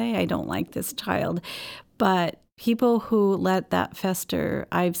and say, I don't like this child. But people who let that fester,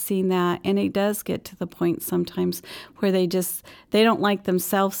 I've seen that, and it does get to the point sometimes where they don't like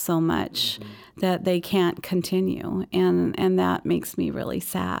themselves so much that they can't continue. And that makes me really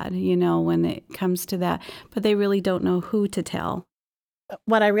sad, when it comes to that. But they really don't know who to tell.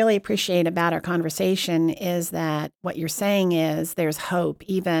 What I really appreciate about our conversation is that what you're saying is there's hope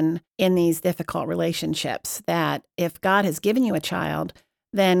even in these difficult relationships, that if God has given you a child,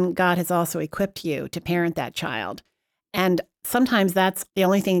 then God has also equipped you to parent that child. And sometimes that's the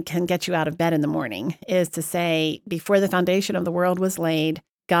only thing that can get you out of bed in the morning, is to say, before the foundation of the world was laid,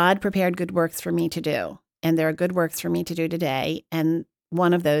 God prepared good works for me to do. And there are good works for me to do today. And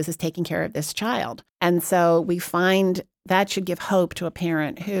one of those is taking care of this child. And so we find that should give hope to a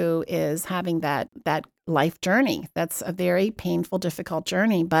parent who is having that life journey. That's a very painful, difficult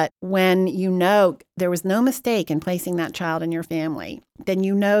journey. But when there was no mistake in placing that child in your family, then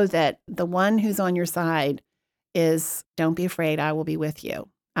you know that the one who's on your side is, don't be afraid, I will be with you.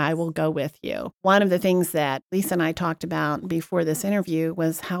 I will go with you. One of the things that Lisa and I talked about before this interview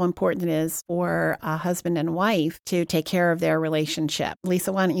was how important it is for a husband and wife to take care of their relationship.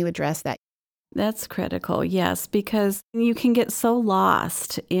 Lisa, why don't you address that? That's critical, yes, because you can get so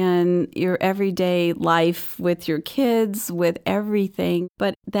lost in your everyday life with your kids, with everything.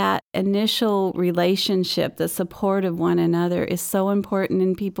 But that initial relationship, the support of one another, is so important,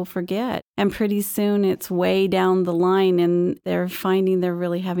 and people forget. And pretty soon it's way down the line and they're finding they're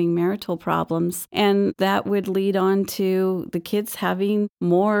really having marital problems. And that would lead on to the kids having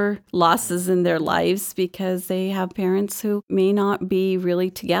more losses in their lives because they have parents who may not be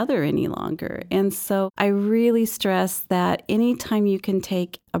really together any longer. And so I really stress that anytime you can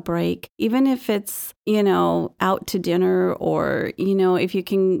take a break, even if it's, out to dinner or, if you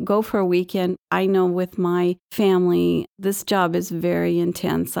can go for a weekend. I know with my family, this job is very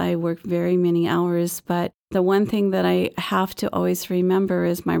intense. I work very many hours, but the one thing that I have to always remember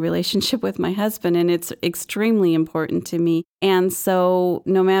is my relationship with my husband, and it's extremely important to me. And so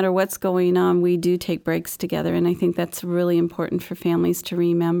no matter what's going on, we do take breaks together, and I think that's really important for families to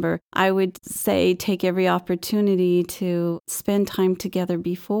remember. I would say take every opportunity to spend time together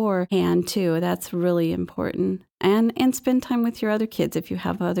beforehand, too. That's really important. And spend time with your other kids if you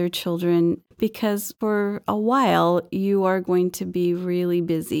have other children, because for a while, you are going to be really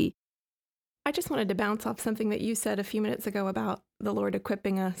busy. I just wanted to bounce off something that you said a few minutes ago about the Lord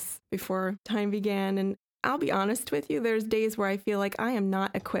equipping us before time began. And I'll be honest with you, there's days where I feel like I am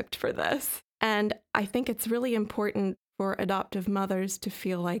not equipped for this. And I think it's really important for adoptive mothers to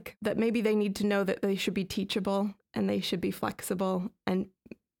feel like that maybe they need to know that they should be teachable and they should be flexible. And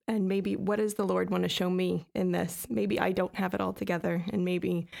maybe what does the Lord want to show me in this? Maybe I don't have it all together, and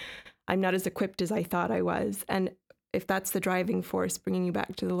maybe I'm not as equipped as I thought I was. And if that's the driving force, bringing you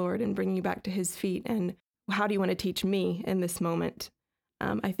back to the Lord and bringing you back to his feet, and how do you want to teach me in this moment?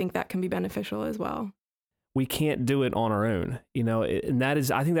 I think that can be beneficial as well. We can't do it on our own, and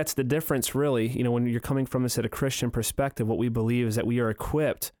I think that's the difference really, when you're coming from this at a Christian perspective. What we believe is that we are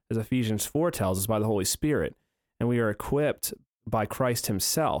equipped, as Ephesians 4 tells us, by the Holy Spirit, and we are equipped by Christ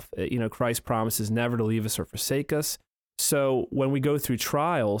himself. Christ promises never to leave us or forsake us. So when we go through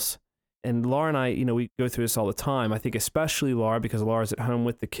trials, and Laura and I, we go through this all the time. I think especially Laura, because Laura's at home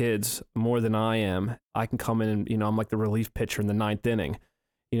with the kids more than I am. I can come in and, I'm like the relief pitcher in the 9th inning.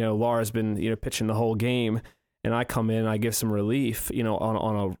 Laura's been, pitching the whole game, and I come in and I give some relief,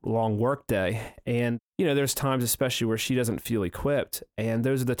 on a long work day. And, there's times especially where she doesn't feel equipped. And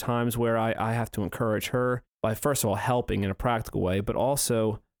those are the times where I have to encourage her by, first of all, helping in a practical way, but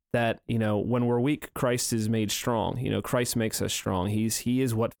also that, when we're weak, Christ is made strong. Christ makes us strong. He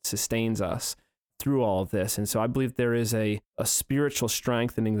is what sustains us through all of this. And so I believe there is a spiritual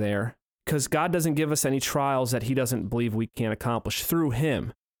strengthening there, because God doesn't give us any trials that he doesn't believe we can accomplish through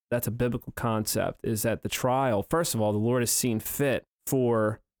him. That's a biblical concept, is that the trial, first of all, the Lord has seen fit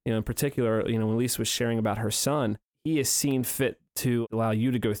for, in particular, when Lisa was sharing about her son, he has seen fit to allow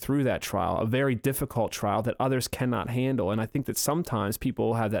you to go through that trial, a very difficult trial that others cannot handle. And I think that sometimes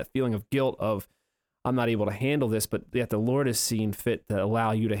people have that feeling of guilt of, I'm not able to handle this, but yet the Lord has seen fit to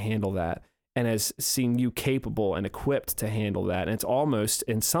allow you to handle that and has seen you capable and equipped to handle that. And it's almost,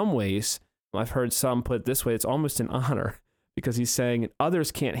 in some ways, I've heard some put it this way, it's almost an honor, because he's saying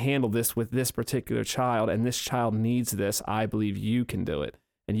others can't handle this with this particular child, and this child needs this. I believe you can do it,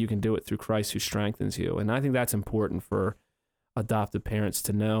 and you can do it through Christ who strengthens you. And I think that's important for adoptive parents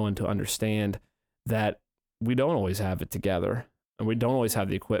to know and to understand, that we don't always have it together and we don't always have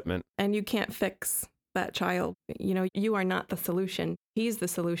the equipment. And you can't fix that child. You are not the solution. He's the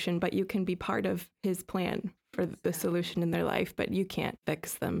solution, but you can be part of his plan for the solution in their life, but you can't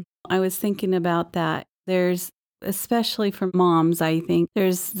fix them. I was thinking about that. There's, especially for moms, I think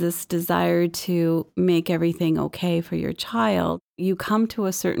there's this desire to make everything okay for your child. You come to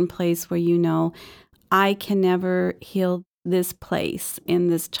a certain place where I can never heal this place in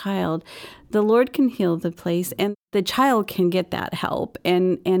this child. The Lord can heal the place, and the child can get that help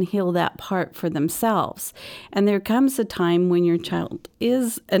and heal that part for themselves. And there comes a time when your child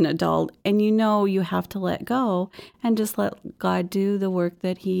is an adult and you have to let go and just let God do the work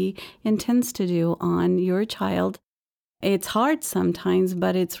that he intends to do on your child. It's hard sometimes,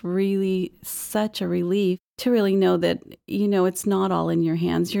 but it's really such a relief to really know that, it's not all in your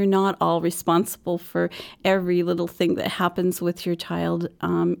hands. You're not all responsible for every little thing that happens with your child,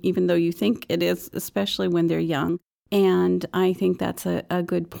 even though you think it is, especially when they're young. And I think that's a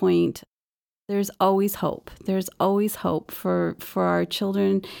good point. There's always hope. There's always hope for our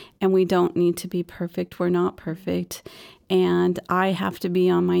children, and we don't need to be perfect. We're not perfect. And I have to be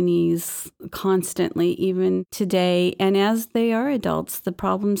on my knees constantly, even today. And as they are adults, the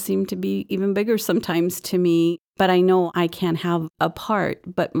problems seem to be even bigger sometimes to me. But I know I can't have a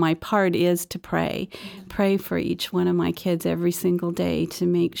part, but my part is to pray. Pray for each one of my kids every single day to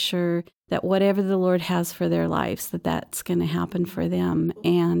make sure that whatever the Lord has for their lives, that's going to happen for them.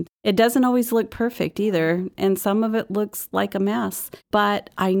 And it doesn't always look perfect either. And some of it looks like a mess. But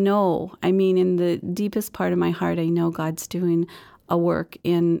I know, in the deepest part of my heart, I know God's doing a work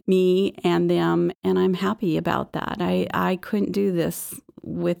in me and them. And I'm happy about that. I couldn't do this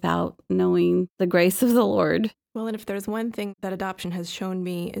without knowing the grace of the Lord. Well, and if there's one thing that adoption has shown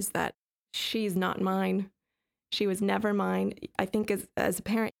me is that she's not mine. She was never mine. I think as a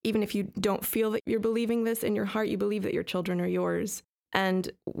parent, even if you don't feel that you're believing this in your heart, you believe that your children are yours.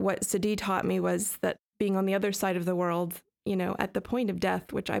 And what Sadi taught me was that being on the other side of the world, at the point of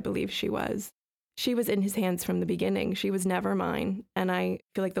death, which I believe she was in his hands from the beginning. She was never mine. And I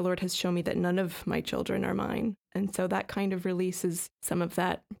feel like the Lord has shown me that none of my children are mine. And so that kind of releases some of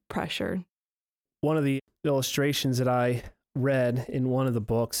that pressure. One of the illustrations that I read in one of the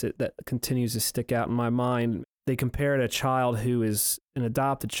books that continues to stick out in my mind, they compared a child who is an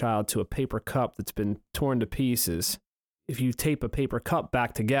adopted child to a paper cup that's been torn to pieces. If you tape a paper cup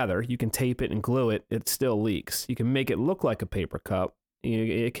back together, you can tape it and glue it, it still leaks. You can make it look like a paper cup.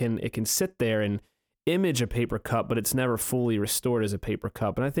 It can sit there and image a paper cup, but it's never fully restored as a paper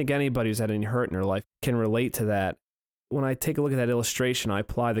cup. And I think anybody who's had any hurt in their life can relate to that. When I take a look at that illustration, I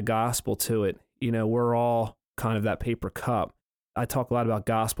apply the gospel to it. We're all kind of that paper cup. I talk a lot about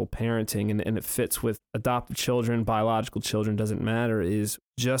gospel parenting, and it fits with adopted children, biological children, doesn't matter, is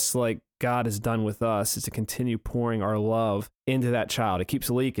just like God has done with us, is to continue pouring our love into that child. It keeps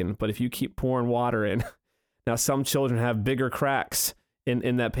leaking, but if you keep pouring water in, now some children have bigger cracks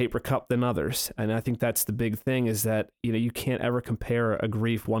in that paper cup than others. And I think that's the big thing, is that, you can't ever compare a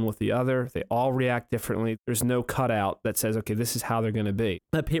grief one with the other. They all react differently. There's no cutout that says, okay, this is how they're going to be.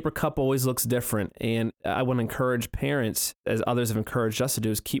 That paper cup always looks different. And I want to encourage parents, as others have encouraged us to do,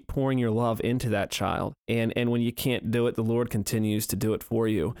 is keep pouring your love into that child. And when you can't do it, the Lord continues to do it for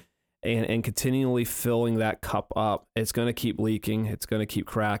you. And continually filling that cup up. It's going to keep leaking. It's going to keep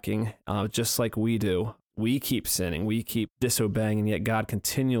cracking, just like we do. We keep sinning, we keep disobeying, and yet God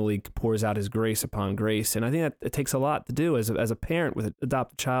continually pours out his grace upon grace. And I think that it takes a lot to do as a parent with an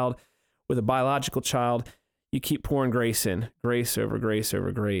adopted child, with a biological child. You keep pouring grace in, grace over grace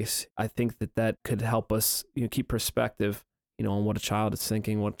over grace. I think that could help us keep perspective, on what a child is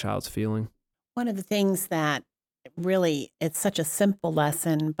thinking, what a child's feeling. One of the things that really, it's such a simple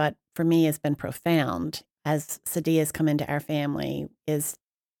lesson, but for me has been profound as Sadi has come into our family, is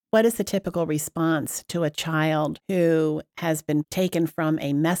what is the typical response to a child who has been taken from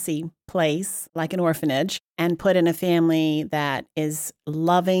a messy place, like an orphanage, and put in a family that is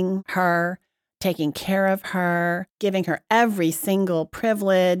loving her, taking care of her, giving her every single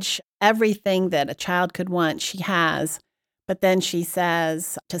privilege, everything that a child could want, she has. But then she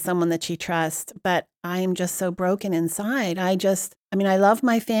says to someone that she trusts, but I'm just so broken inside. I love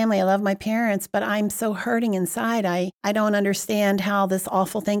my family. I love my parents, but I'm so hurting inside. I don't understand how this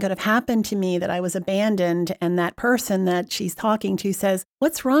awful thing could have happened to me, that I was abandoned. And that person that she's talking to says,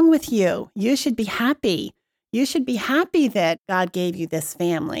 what's wrong with you? You should be happy. You should be happy that God gave you this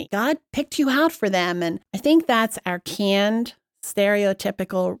family. God picked you out for them. And I think that's our canned,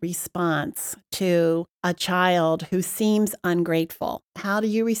 stereotypical response to a child who seems ungrateful. How do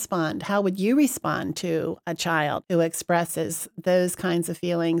you respond? How would you respond to a child who expresses those kinds of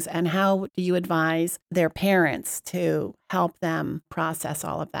feelings? And how do you advise their parents to help them process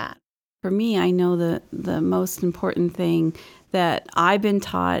all of that? For me, I know the most important thing that I've been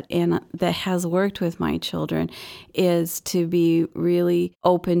taught and that has worked with my children is to be really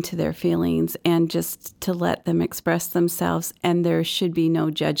open to their feelings and just to let them express themselves. And there should be no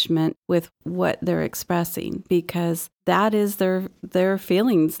judgment with what they're expressing, because that is their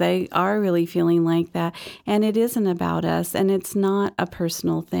feelings. They are really feeling like that. And it isn't about us, and it's not a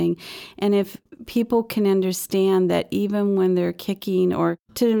personal thing. And if people can understand that, even when they're kicking or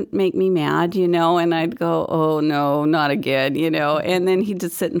to make me mad, and I'd go, oh no, not again, and then he'd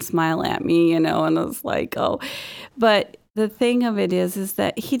just sit and smile at me, and I was like, oh. But the thing of it is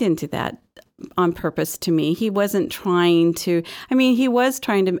that he didn't do that on purpose to me. He wasn't trying to, he was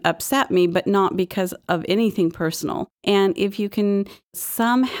trying to upset me, but not because of anything personal. And if you can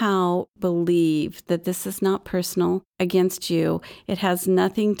somehow believe that this is not personal against you, it has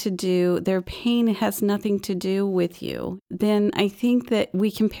nothing to do, their pain has nothing to do with you, then I think that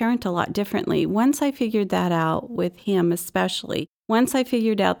we can parent a lot differently. Once I figured that out with him, especially, once I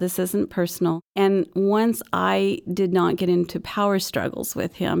figured out this isn't personal, and once I did not get into power struggles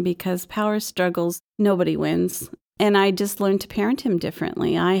with him, because power struggles, nobody wins. And I just learned to parent him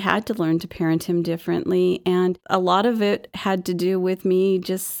differently. I had to learn to parent him differently. And a lot of it had to do with me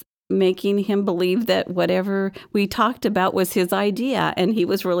just making him believe that whatever we talked about was his idea. And he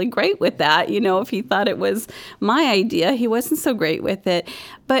was really great with that. If he thought it was my idea, he wasn't so great with it.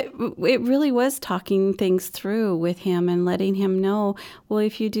 But it really was talking things through with him and letting him know, well,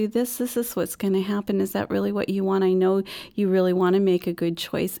 if you do this, this is what's going to happen. Is that really what you want? I know you really want to make a good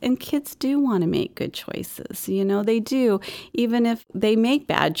choice. And kids do want to make good choices. They do, even if they make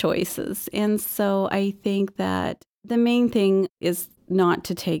bad choices. And so I think that the main thing is not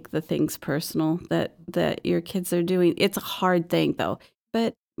to take the things personal that your kids are doing. It's a hard thing, though.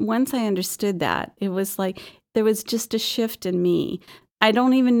 But once I understood that, it was like, there was just a shift in me. I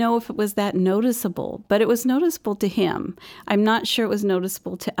don't even know if it was that noticeable, but it was noticeable to him. I'm not sure it was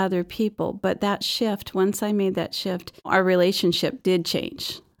noticeable to other people, but that shift, once I made that shift, our relationship did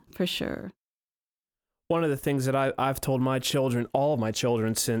change, for sure. One of the things that I've told my children, all of my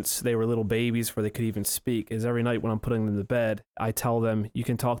children, since they were little babies before they could even speak, is every night when I'm putting them to bed, I tell them, you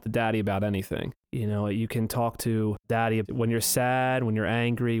can talk to daddy about anything. You know, you can talk to daddy when you're sad, when you're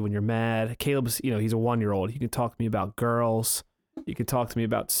angry, when you're mad. Caleb's, he's a 1-year-old. You can talk to me about girls. You can talk to me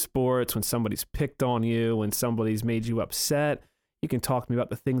about sports, when somebody's picked on you, when somebody's made you upset. You can talk to me about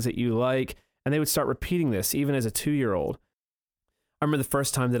the things that you like. And they would start repeating this, even as a 2-year-old. I remember the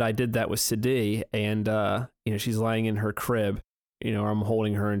first time that I did that with Sadie, and, she's lying in her crib. I'm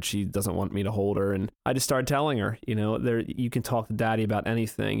holding her and she doesn't want me to hold her. And I just started telling her, you can talk to daddy about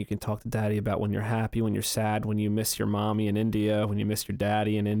anything. You can talk to daddy about when you're happy, when you're sad, when you miss your mommy in India, when you miss your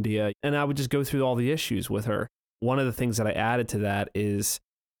daddy in India. And I would just go through all the issues with her. One of the things that I added to that is,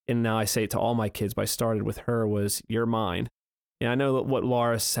 and now I say it to all my kids, but I started with her, was, you're mine. And I know what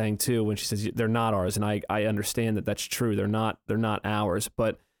Laura's saying too when she says they're not ours, and I understand that that's true. They're not ours,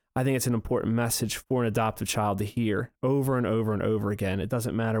 but I think it's an important message for an adoptive child to hear over and over and over again. It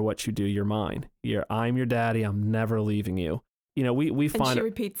doesn't matter what you do, you're mine. I'm your daddy. I'm never leaving you. We find... And she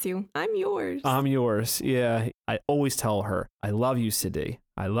repeats you, I'm yours. I'm yours. Yeah. I always tell her, I love you, Sadie.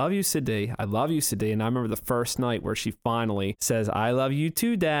 I love you, Sadie. I love you, Sadie. And I remember the first night where she finally says, I love you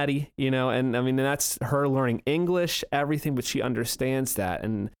too, Daddy. And I mean, that's her learning English, everything, but she understands that.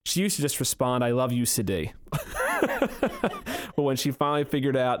 And she used to just respond, I love you, Sadie. But when she finally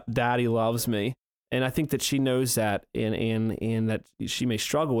figured out Daddy loves me, and I think that she knows that, and that she may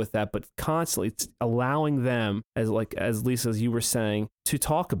struggle with that, but constantly allowing them, as Lisa, as you were saying, to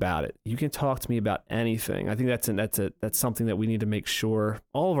talk about it. You can talk to me about anything. I think that's something that we need to make sure,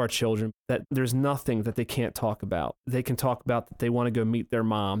 all of our children, that there's nothing that they can't talk about. They can talk about that they want to go meet their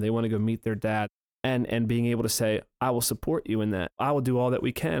mom, they want to go meet their dad. And being able to say, I will support you in that. I will do all that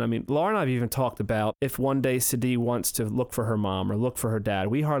we can. I mean, Laura and I have even talked about if one day Sadie wants to look for her mom or look for her dad.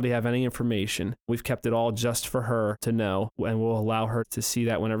 We hardly have any information. We've kept it all just for her to know, and we'll allow her to see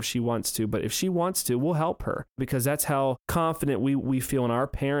that whenever she wants to. But if she wants to, we'll help her, because that's how confident we feel in our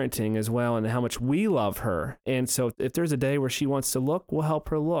parenting as well, and how much we love her. And so if there's a day where she wants to look, we'll help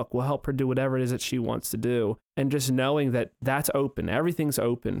her look. We'll help her do whatever it is that she wants to do. And just knowing that that's open. Everything's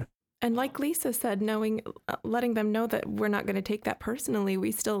open. And like Lisa said, letting them know that we're not going to take that personally.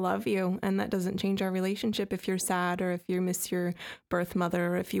 We still love you, and that doesn't change our relationship. If you're sad, or if you miss your birth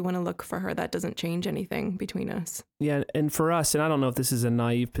mother, or if you want to look for her, that doesn't change anything between us. Yeah, and for us, and I don't know if this is a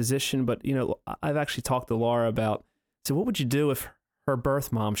naive position, but I've actually talked to Laura about, so what would you do if her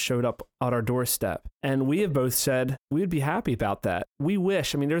birth mom showed up at our doorstep? And we have both said we would be happy about that. We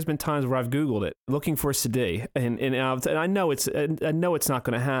wish. I mean, there's been times where I've Googled it, looking for Sadie, and I know it's not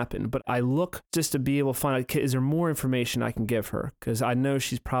going to happen, but I look just to be able to find out, is there more information I can give her? Because I know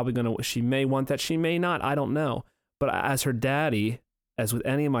she's probably she may want that, she may not, I don't know. But as her daddy, as with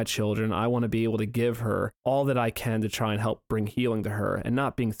any of my children, I want to be able to give her all that I can to try and help bring healing to her, and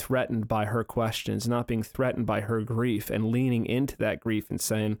not being threatened by her questions, not being threatened by her grief, and leaning into that grief and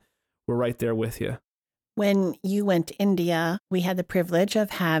saying, we're right there with you. When you went to India, we had the privilege of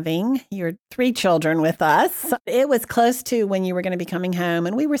having your 3 children with us. It was close to when you were going to be coming home,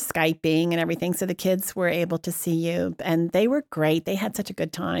 and we were Skyping and everything, so the kids were able to see you, and they were great. They had such a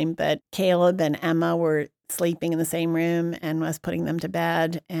good time, but Caleb and Emma were sleeping in the same room and was putting them to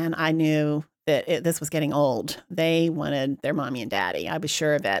bed, and I knew that this was getting old. They wanted their mommy and daddy. I was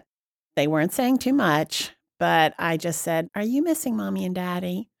sure of it. They weren't saying too much, but I just said, are you missing mommy and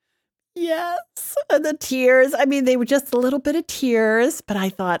daddy? Yes. And the tears, I mean, they were just a little bit of tears, but I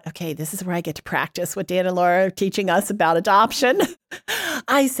thought, okay, this is where I get to practice what Dan and Laura are teaching us about adoption.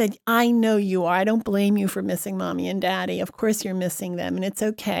 I said, I know you are. I don't blame you for missing mommy and daddy. Of course you're missing them, and it's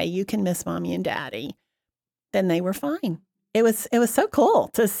okay. You can miss mommy and daddy. Then they were fine. It was so cool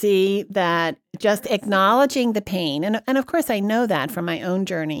to see that, just acknowledging the pain. And of course, I know that from my own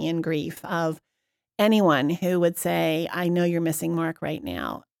journey in grief, of anyone who would say, I know you're missing Mark right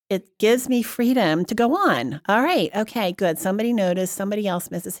now. It gives me freedom to go on. All right. Okay, good. Somebody noticed. Somebody else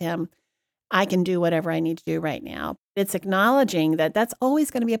misses him. I can do whatever I need to do right now. It's acknowledging that that's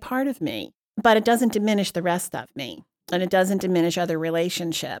always going to be a part of me, but it doesn't diminish the rest of me, and it doesn't diminish other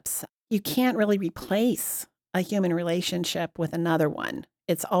relationships. You can't really replace a human relationship with another one.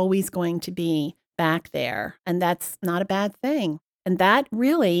 It's always going to be back there, and that's not a bad thing. And that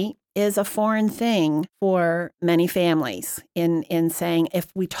really is a foreign thing for many families in saying, if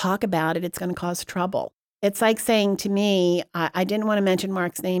we talk about it, it's going to cause trouble. It's like saying to me, I didn't want to mention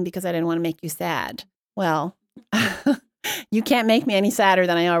Mark's name because I didn't want to make you sad. Well, You can't make me any sadder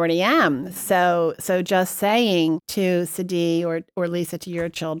than I already am. So just saying to Sadi or Lisa, to your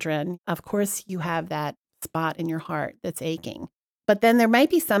children, of course you have that spot in your heart that's aching. But then there might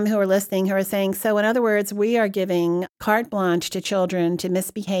be some who are listening who are saying, so in other words, we are giving carte blanche to children to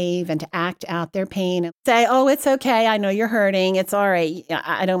misbehave and to act out their pain and say, oh, it's okay. I know you're hurting. It's all right.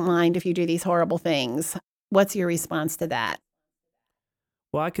 I don't mind if you do these horrible things. What's your response to that?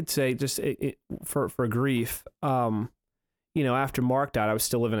 Well, I could say just for grief, after Mark died, I was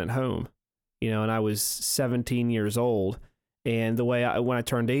still living at home, and I was 17 years old. And when I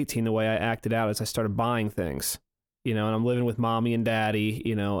turned 18, the way I acted out is I started buying things, and I'm living with mommy and daddy,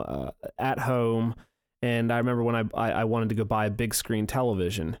 at home. And I remember when I wanted to go buy a big screen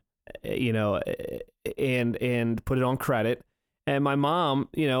television, and put it on credit. And my mom,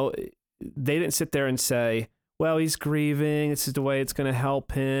 they didn't sit there and say, well, he's grieving. This is the way it's going to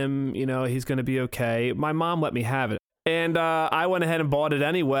help him. He's going to be okay. My mom let me have it. And I went ahead and bought it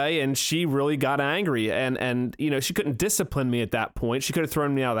anyway, and she really got angry. And she couldn't discipline me at that point. She could have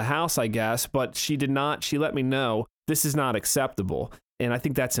thrown me out of the house, I guess, but she did not. She let me know this is not acceptable. And I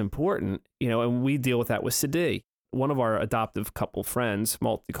think that's important, and we deal with that with Sadi. One of our adoptive couple friends,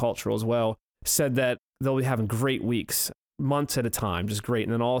 multicultural as well, said that they'll be having great weeks, months at a time, just great.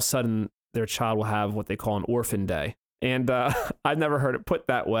 And then all of a sudden, their child will have what they call an orphan day. And I've never heard it put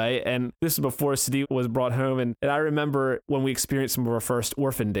that way. And this is before Sadi was brought home. And I remember when we experienced some of our first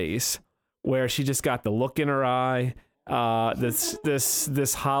orphan days, where she just got the look in her eye,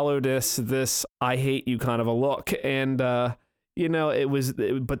 this hollowness, this I hate you kind of a look. And, but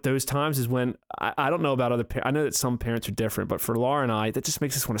those times is when I don't know about other parents. I know that some parents are different, but for Laura and I, that just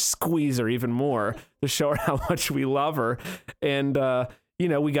makes us want to squeeze her even more to show her how much we love her. And,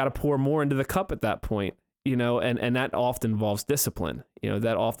 we got to pour more into the cup at that point. And that often involves discipline,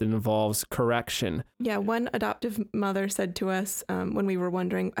 that often involves correction. Yeah, one adoptive mother said to us when we were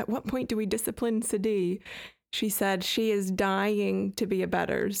wondering, at what point do we discipline Sadi? She said, she is dying to be a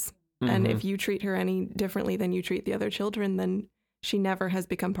betters. Mm-hmm. And if you treat her any differently than you treat the other children, then she never has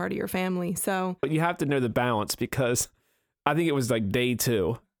become part of your family. So but you have to know the balance, because I think it was like day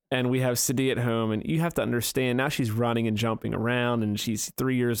 2. And we have Sadi at home, and you have to understand now she's running and jumping around, and she's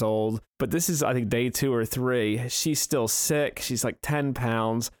 3 years old. But this is, I think, day 2 or 3. She's still sick. She's like 10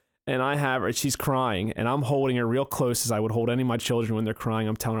 pounds. And I have her, she's crying, and I'm holding her real close as I would hold any of my children when they're crying.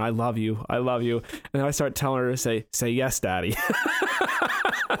 I'm telling her, I love you. I love you. And I start telling her to say yes, Daddy.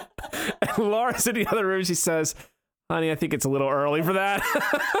 And Laura's in the other room. She says, honey, I think it's a little early for that.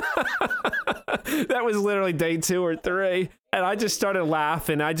 That was literally day 2 or 3. And I just started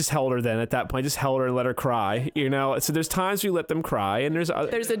laughing. I just held her then at that point. I just held her and let her cry, So there's times we let them cry, and there's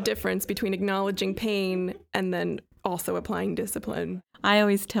a difference between acknowledging pain and then also applying discipline. I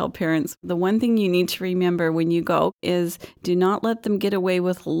always tell parents, the one thing you need to remember when you go is do not let them get away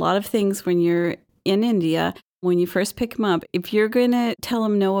with a lot of things when you're in India. When you first pick them up, if you're going to tell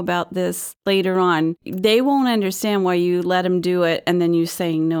them no about this later on, they won't understand why you let them do it and then you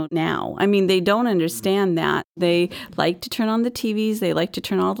saying no now. I mean, they don't understand that. They like to turn on the TVs. They like to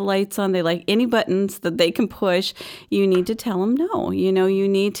turn all the lights on. They like any buttons that they can push. You need to tell them no. You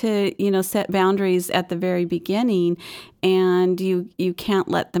need to, set boundaries at the very beginning. And you can't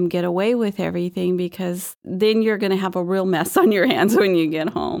let them get away with everything, because then you're going to have a real mess on your hands when you get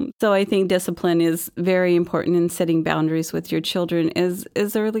home. So I think discipline is very important, in setting boundaries with your children as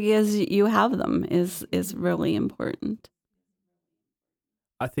early as you have them is really important.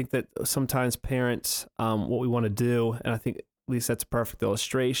 I think that sometimes parents, what we want to do, and I think at least that's a perfect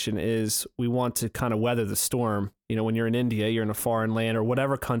illustration, is we want to kind of weather the storm. When you're in India, you're in a foreign land or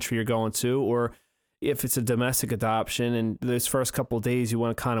whatever country you're going to, or if it's a domestic adoption, and those first couple of days you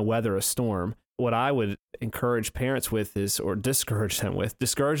want to kind of weather a storm. What I would encourage parents with discourage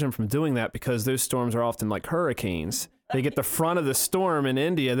them from doing that, because those storms are often like hurricanes. They get the front of the storm in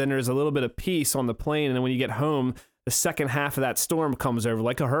India, then there's a little bit of peace on the plane, and then when you get home, the second half of that storm comes over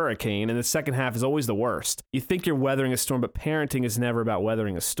like a hurricane, and the second half is always the worst. You think you're weathering a storm, but parenting is never about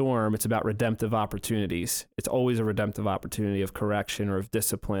weathering a storm. It's about redemptive opportunities. It's always a redemptive opportunity of correction or of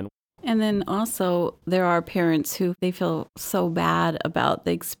discipline. And then also there are parents who they feel so bad about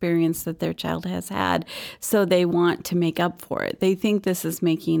the experience that their child has had, so they want to make up for it. They think this is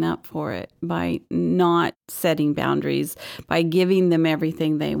making up for it by not setting boundaries, by giving them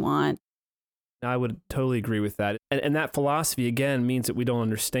everything they want. I would totally agree with that. And that philosophy, again, means that we don't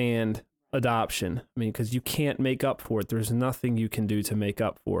understand adoption. I mean, because you can't make up for it. There's nothing you can do to make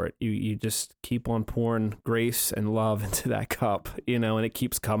up for it. You just keep on pouring grace and love into that cup, and it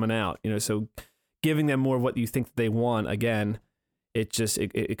keeps coming out, so giving them more of what you think that they want, again, it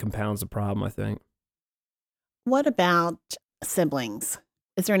compounds the problem, I think. What about siblings?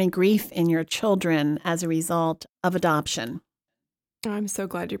 Is there any grief in your children as a result of adoption? I'm so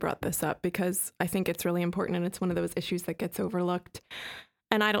glad you brought this up because I think it's really important and it's one of those issues that gets overlooked.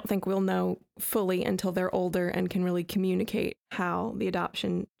 And I don't think we'll know fully until they're older and can really communicate how the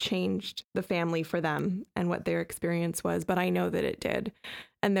adoption changed the family for them and what their experience was. But I know that it did.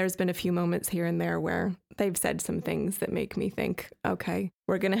 And there's been a few moments here and there where they've said some things that make me think, okay,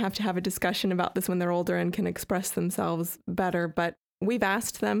 we're going to have a discussion about this when they're older and can express themselves better. But we've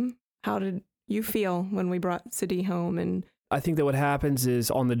asked them, how did you feel when we brought Sidi home? And I think that what happens is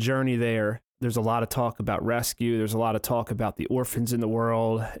on the journey there's a lot of talk about rescue. There's a lot of talk about the orphans in the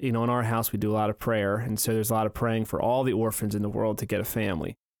world. In our house, we do a lot of prayer. And so there's a lot of praying for all the orphans in the world to get a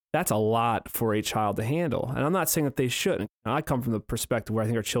family. That's a lot for a child to handle. And I'm not saying that they shouldn't. I come from the perspective where I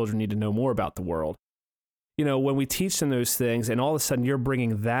think our children need to know more about the world. When we teach them those things and all of a sudden you're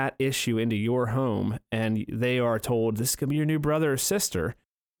bringing that issue into your home and they are told this is going to be your new brother or sister.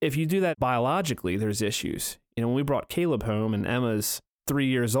 If you do that biologically, there's issues. When we brought Caleb home and Emma's 3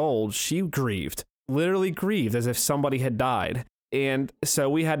 years old, she literally grieved as if somebody had died. And so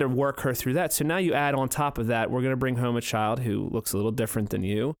we had to work her through that. So now you add on top of that, we're going to bring home a child who looks a little different than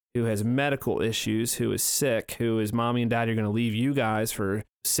you, who has medical issues, who is sick, who is mommy and daddy are going to leave you guys for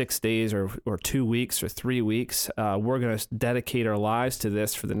 6 days or 2 weeks or 3 weeks. We're going to dedicate our lives to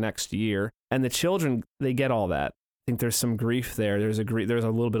this for the next year. And the children, they get all that. I think there's some grief there. There's a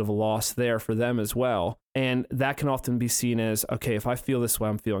little bit of a loss there for them as well. And that can often be seen as, okay, if I feel this way,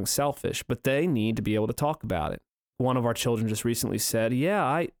 I'm feeling selfish, but they need to be able to talk about it. One of our children just recently said,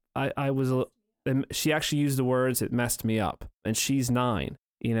 yeah, I was, she actually used the words, it messed me up. And she's 9,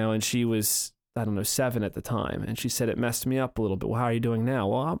 and she was, 7 at the time. And she said, it messed me up a little bit. Well, how are you doing now?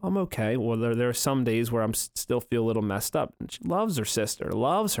 Well, I'm okay. Well, there are some days where I'm still feel a little messed up. And she loves her sister,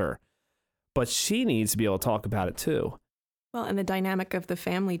 loves her. But she needs to be able to talk about it too. Well, and the dynamic of the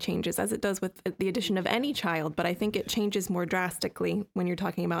family changes as it does with the addition of any child, but I think it changes more drastically when you're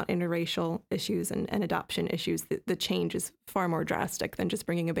talking about interracial issues and adoption issues. The change is far more drastic than just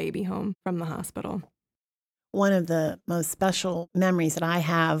bringing a baby home from the hospital. One of the most special memories that I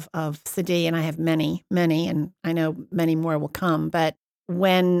have of Sidi, and I have many, and I know many more will come, but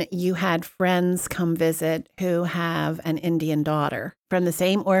when you had friends come visit who have an Indian daughter from the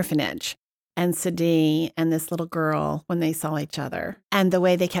same orphanage, and Sidi and this little girl, when they saw each other, and the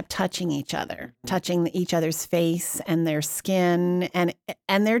way they kept touching each other, touching each other's face and their skin, and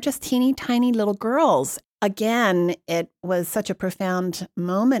they're just teeny tiny little girls. Again, it was such a profound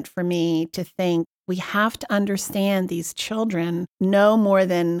moment for me to think we have to understand these children know more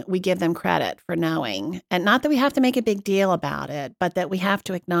than we give them credit for knowing. And not that we have to make a big deal about it, but that we have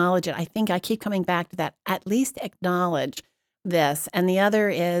to acknowledge it. I think I keep coming back to that, at least acknowledge this. And the other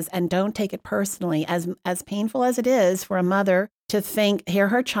is, and don't take it personally, as painful as it is for a mother to hear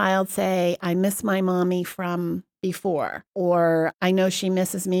her child say, I miss my mommy from before, or I know she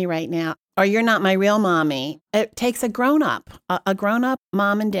misses me right now, or you're not my real mommy. It takes a grown-up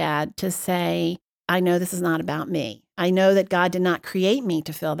mom and dad to say, I know this is not about me. I know that God did not create me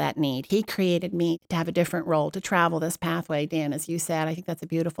to fill that need. He created me to have a different role, to travel this pathway, Dan, as you said. I think that's a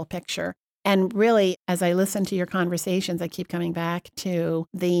beautiful picture. And really, as I listen to your conversations, I keep coming back to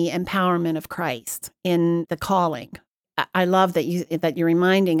the empowerment of Christ in the calling. I love that you're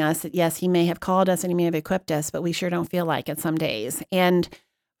reminding us that, yes, he may have called us and he may have equipped us, but we sure don't feel like it some days. And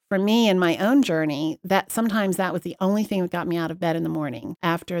for me in my own journey, that sometimes that was the only thing that got me out of bed in the morning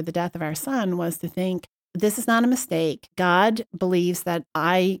after the death of our son, was to think, this is not a mistake. God believes that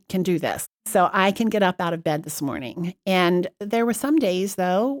I can do this. So I can get up out of bed this morning. And there were some days,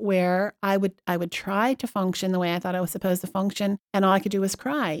 though, where I would try to function the way I thought I was supposed to function, and all I could do was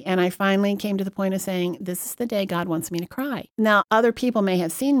cry. And I finally came to the point of saying, this is the day God wants me to cry. Now, other people may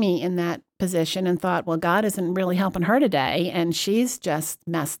have seen me in that position and thought, well, God isn't really helping her today, and she's just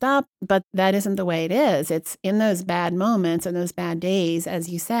messed up. But that isn't the way it is. It's in those bad moments and those bad days, as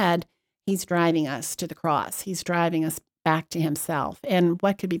you said, he's driving us to the cross. He's driving us back to himself. And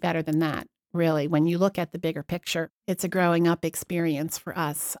what could be better than that, really? When you look at the bigger picture, it's a growing up experience for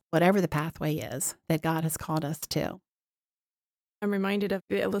us, whatever the pathway is that God has called us to. I'm reminded of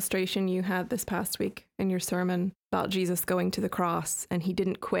the illustration you had this past week in your sermon about Jesus going to the cross, and he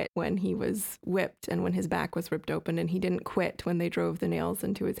didn't quit when he was whipped and when his back was ripped open, and he didn't quit when they drove the nails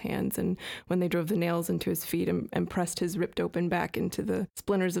into his hands and when they drove the nails into his feet and pressed his ripped open back into the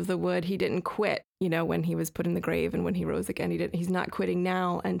splinters of the wood. He didn't quit, when he was put in the grave and when he rose again. He's not quitting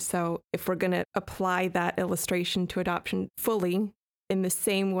now. And so if we're going to apply that illustration to adoption fully, in the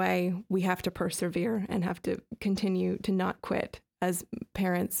same way, we have to persevere and have to continue to not quit as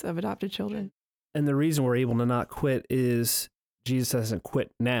parents of adopted children. And the reason we're able to not quit is Jesus doesn't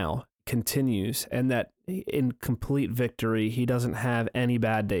quit now, continues, and that in complete victory, he doesn't have any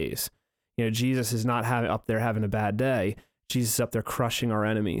bad days. Jesus is not up there having a bad day. Jesus is up there crushing our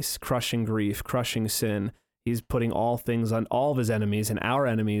enemies, crushing grief, crushing sin. He's putting all things on all of his enemies and our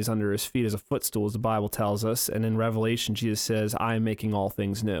enemies under his feet as a footstool, as the Bible tells us. And in Revelation, Jesus says, I am making all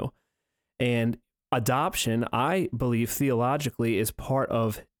things new. And adoption, I believe theologically, is part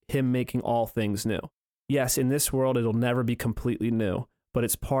of him making all things new. Yes, in this world, it'll never be completely new, but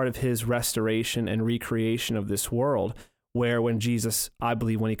it's part of his restoration and recreation of this world, where when Jesus, I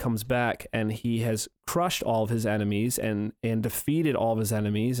believe, when he comes back and he has crushed all of his enemies and defeated all of his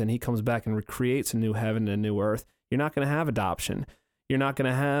enemies, and he comes back and recreates a new heaven and a new earth, you're not going to have adoption. You're not going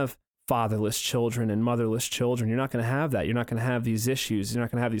to have fatherless children and motherless children. You're not going to have that. You're not going to have these issues. You're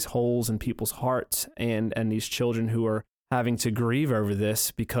not going to have these holes in people's hearts and these children who are having to grieve over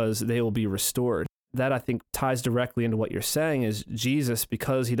this, because they will be restored. That, I think, ties directly into what you're saying, is Jesus,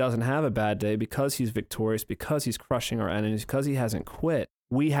 because he doesn't have a bad day, because he's victorious, because he's crushing our enemies, because he hasn't quit,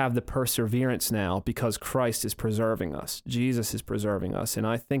 we have the perseverance now because Christ is preserving us. Jesus is preserving us. And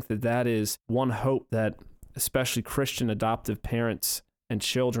I think that is one hope that especially Christian adoptive parents and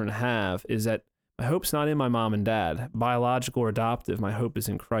children have, is that my hope's not in my mom and dad, biological or adoptive. My hope is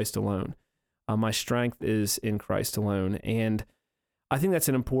in Christ alone. My strength is in Christ alone. And I think that's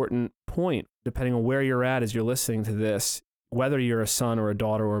an important point, depending on where you're at as you're listening to this, whether you're a son or a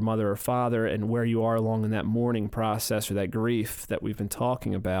daughter or a mother or father, and where you are along in that mourning process or that grief that we've been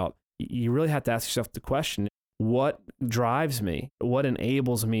talking about. You really have to ask yourself the question, what drives me? What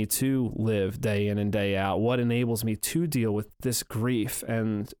enables me to live day in and day out? What enables me to deal with this grief?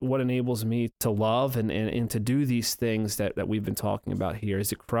 And what enables me to love and to do these things that we've been talking about here?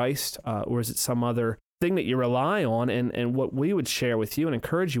 Is it Christ, or is it some other thing that you rely on? And what we would share with you and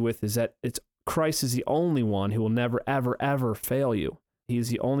encourage you with is that Christ is the only one who will never, ever, ever fail you. He's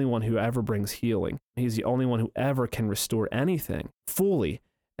the only one who ever brings healing. He's the only one who ever can restore anything fully.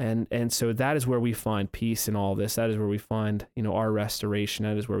 And so that is where we find peace in all this. That is where we find, our restoration.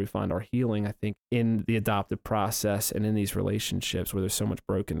 That is where we find our healing, I think, in the adoptive process and in these relationships where there's so much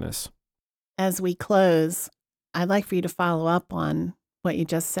brokenness. As we close, I'd like for you to follow up on what you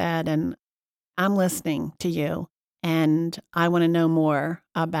just said. And I'm listening to you, and I want to know more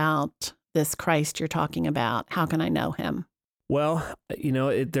about this Christ you're talking about. How can I know him? Well,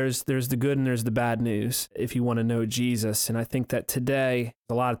 there's the good and there's the bad news if you want to know Jesus. And I think that today,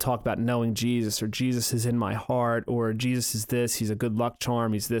 a lot of talk about knowing Jesus, or Jesus is in my heart, or Jesus is this, he's a good luck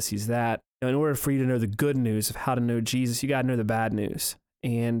charm, he's this, he's that. In order for you to know the good news of how to know Jesus, you got to know the bad news.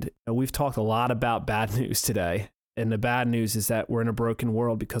 And we've talked a lot about bad news today. And the bad news is that we're in a broken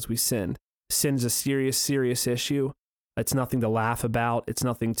world because we sinned. Sin is a serious, serious issue. It's nothing to laugh about. It's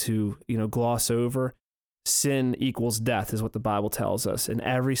nothing to, gloss over. Sin equals death is what the Bible tells us. And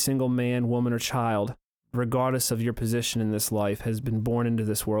every single man, woman, or child, regardless of your position in this life, has been born into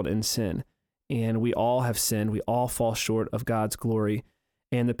this world in sin. And we all have sinned. We all fall short of God's glory.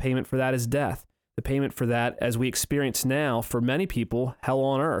 And the payment for that is death. The payment for that, as we experience now, for many people, hell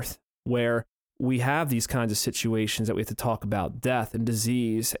on earth, where we have these kinds of situations that we have to talk about, death and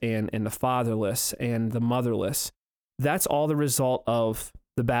disease and the fatherless and the motherless. That's all the result of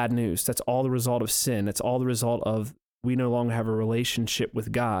the bad news. That's all the result of sin. That's all the result of we no longer have a relationship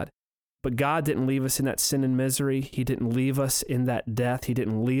with God. But God didn't leave us in that sin and misery. He didn't leave us in that death. He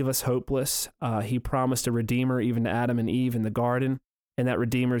didn't leave us hopeless. He promised a Redeemer even to Adam and Eve in the garden, and that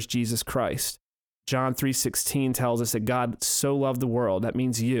Redeemer is Jesus Christ. John 3:16 tells us that God so loved the world. That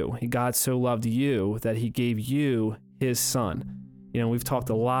means you. God so loved you that he gave you his son. We've talked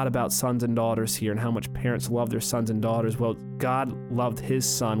a lot about sons and daughters here and how much parents love their sons and daughters. Well, God loved his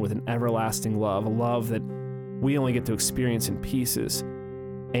son with an everlasting love, a love that we only get to experience in pieces.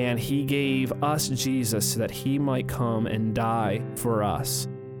 And he gave us Jesus so that he might come and die for us,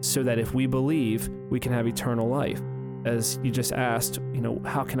 so that if we believe, we can have eternal life. As you just asked,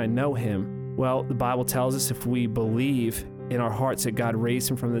 how can I know him? Well, the Bible tells us if we believe in our hearts that God raised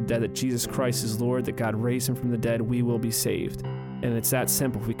him from the dead, that Jesus Christ is Lord, that God raised him from the dead, we will be saved. And it's that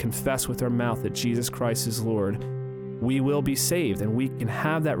simple. If we confess with our mouth that Jesus Christ is Lord, we will be saved, and we can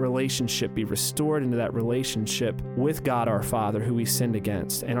have that relationship, be restored into that relationship with God our Father who we sinned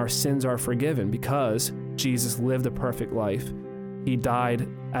against. And our sins are forgiven because Jesus lived a perfect life. He died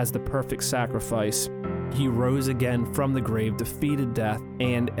as the perfect sacrifice. He rose again from the grave, defeated death,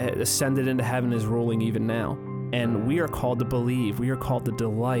 and ascended into heaven, is ruling even now. And we are called to believe, we are called to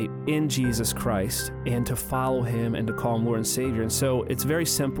delight in Jesus Christ and to follow him and to call him Lord and Savior. And so it's very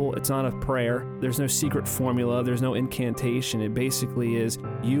simple. It's not a prayer. There's no secret formula. There's no incantation. It basically is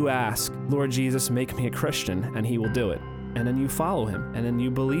you ask, Lord Jesus, make me a Christian, and he will do it. And then you follow him, and then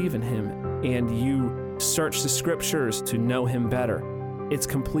you believe in him, and you search the scriptures to know him better. It's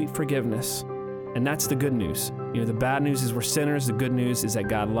complete forgiveness. And that's the good news. The bad news is we're sinners. The good news is that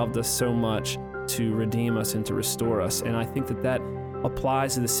God loved us so much to redeem us and to restore us. And I think that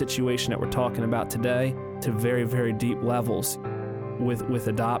applies to the situation that we're talking about today to very, very deep levels with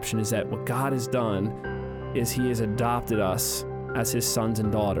adoption, is that what God has done is he has adopted us as his sons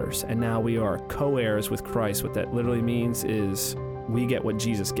and daughters. And now we are co-heirs with Christ. What that literally means is we get what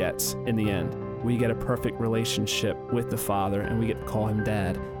Jesus gets in the end. We get a perfect relationship with the Father, and we get to call him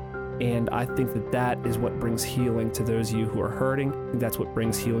Dad. And I think that is what brings healing to those of you who are hurting. I think that's what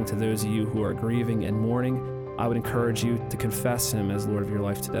brings healing to those of you who are grieving and mourning. I would encourage you to confess him as Lord of your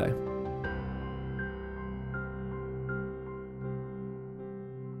life today.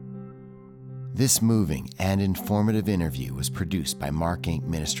 This moving and informative interview was produced by Mark Inc.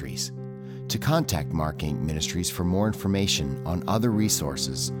 Ministries. To contact Mark Inc. Ministries for more information on other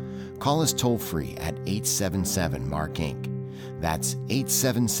resources, call us toll-free at 877-MARK-INC. That's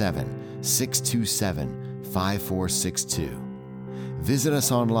 877-627-5462. Visit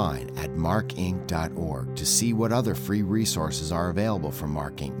us online at markinc.org to see what other free resources are available from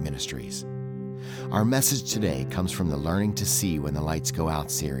Mark Inc. Ministries. Our message today comes from the Learning to See When the Lights Go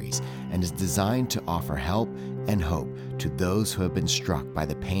Out series and is designed to offer help and hope to those who have been struck by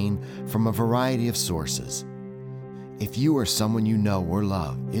the pain from a variety of sources. If you or someone you know or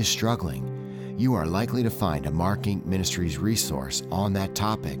love is struggling, you are likely to find a Mark Inc. Ministries resource on that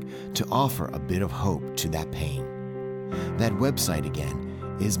topic to offer a bit of hope to that pain. That website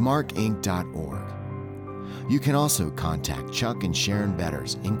again is markinc.org. You can also contact Chuck and Sharon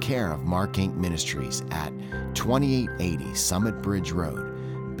Betters in care of Mark Inc. Ministries at 2880 Summit Bridge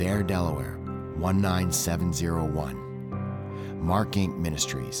Road, Bear, Delaware, 19701. Mark Inc.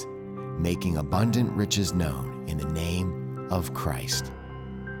 Ministries, making abundant riches known in the name of Christ.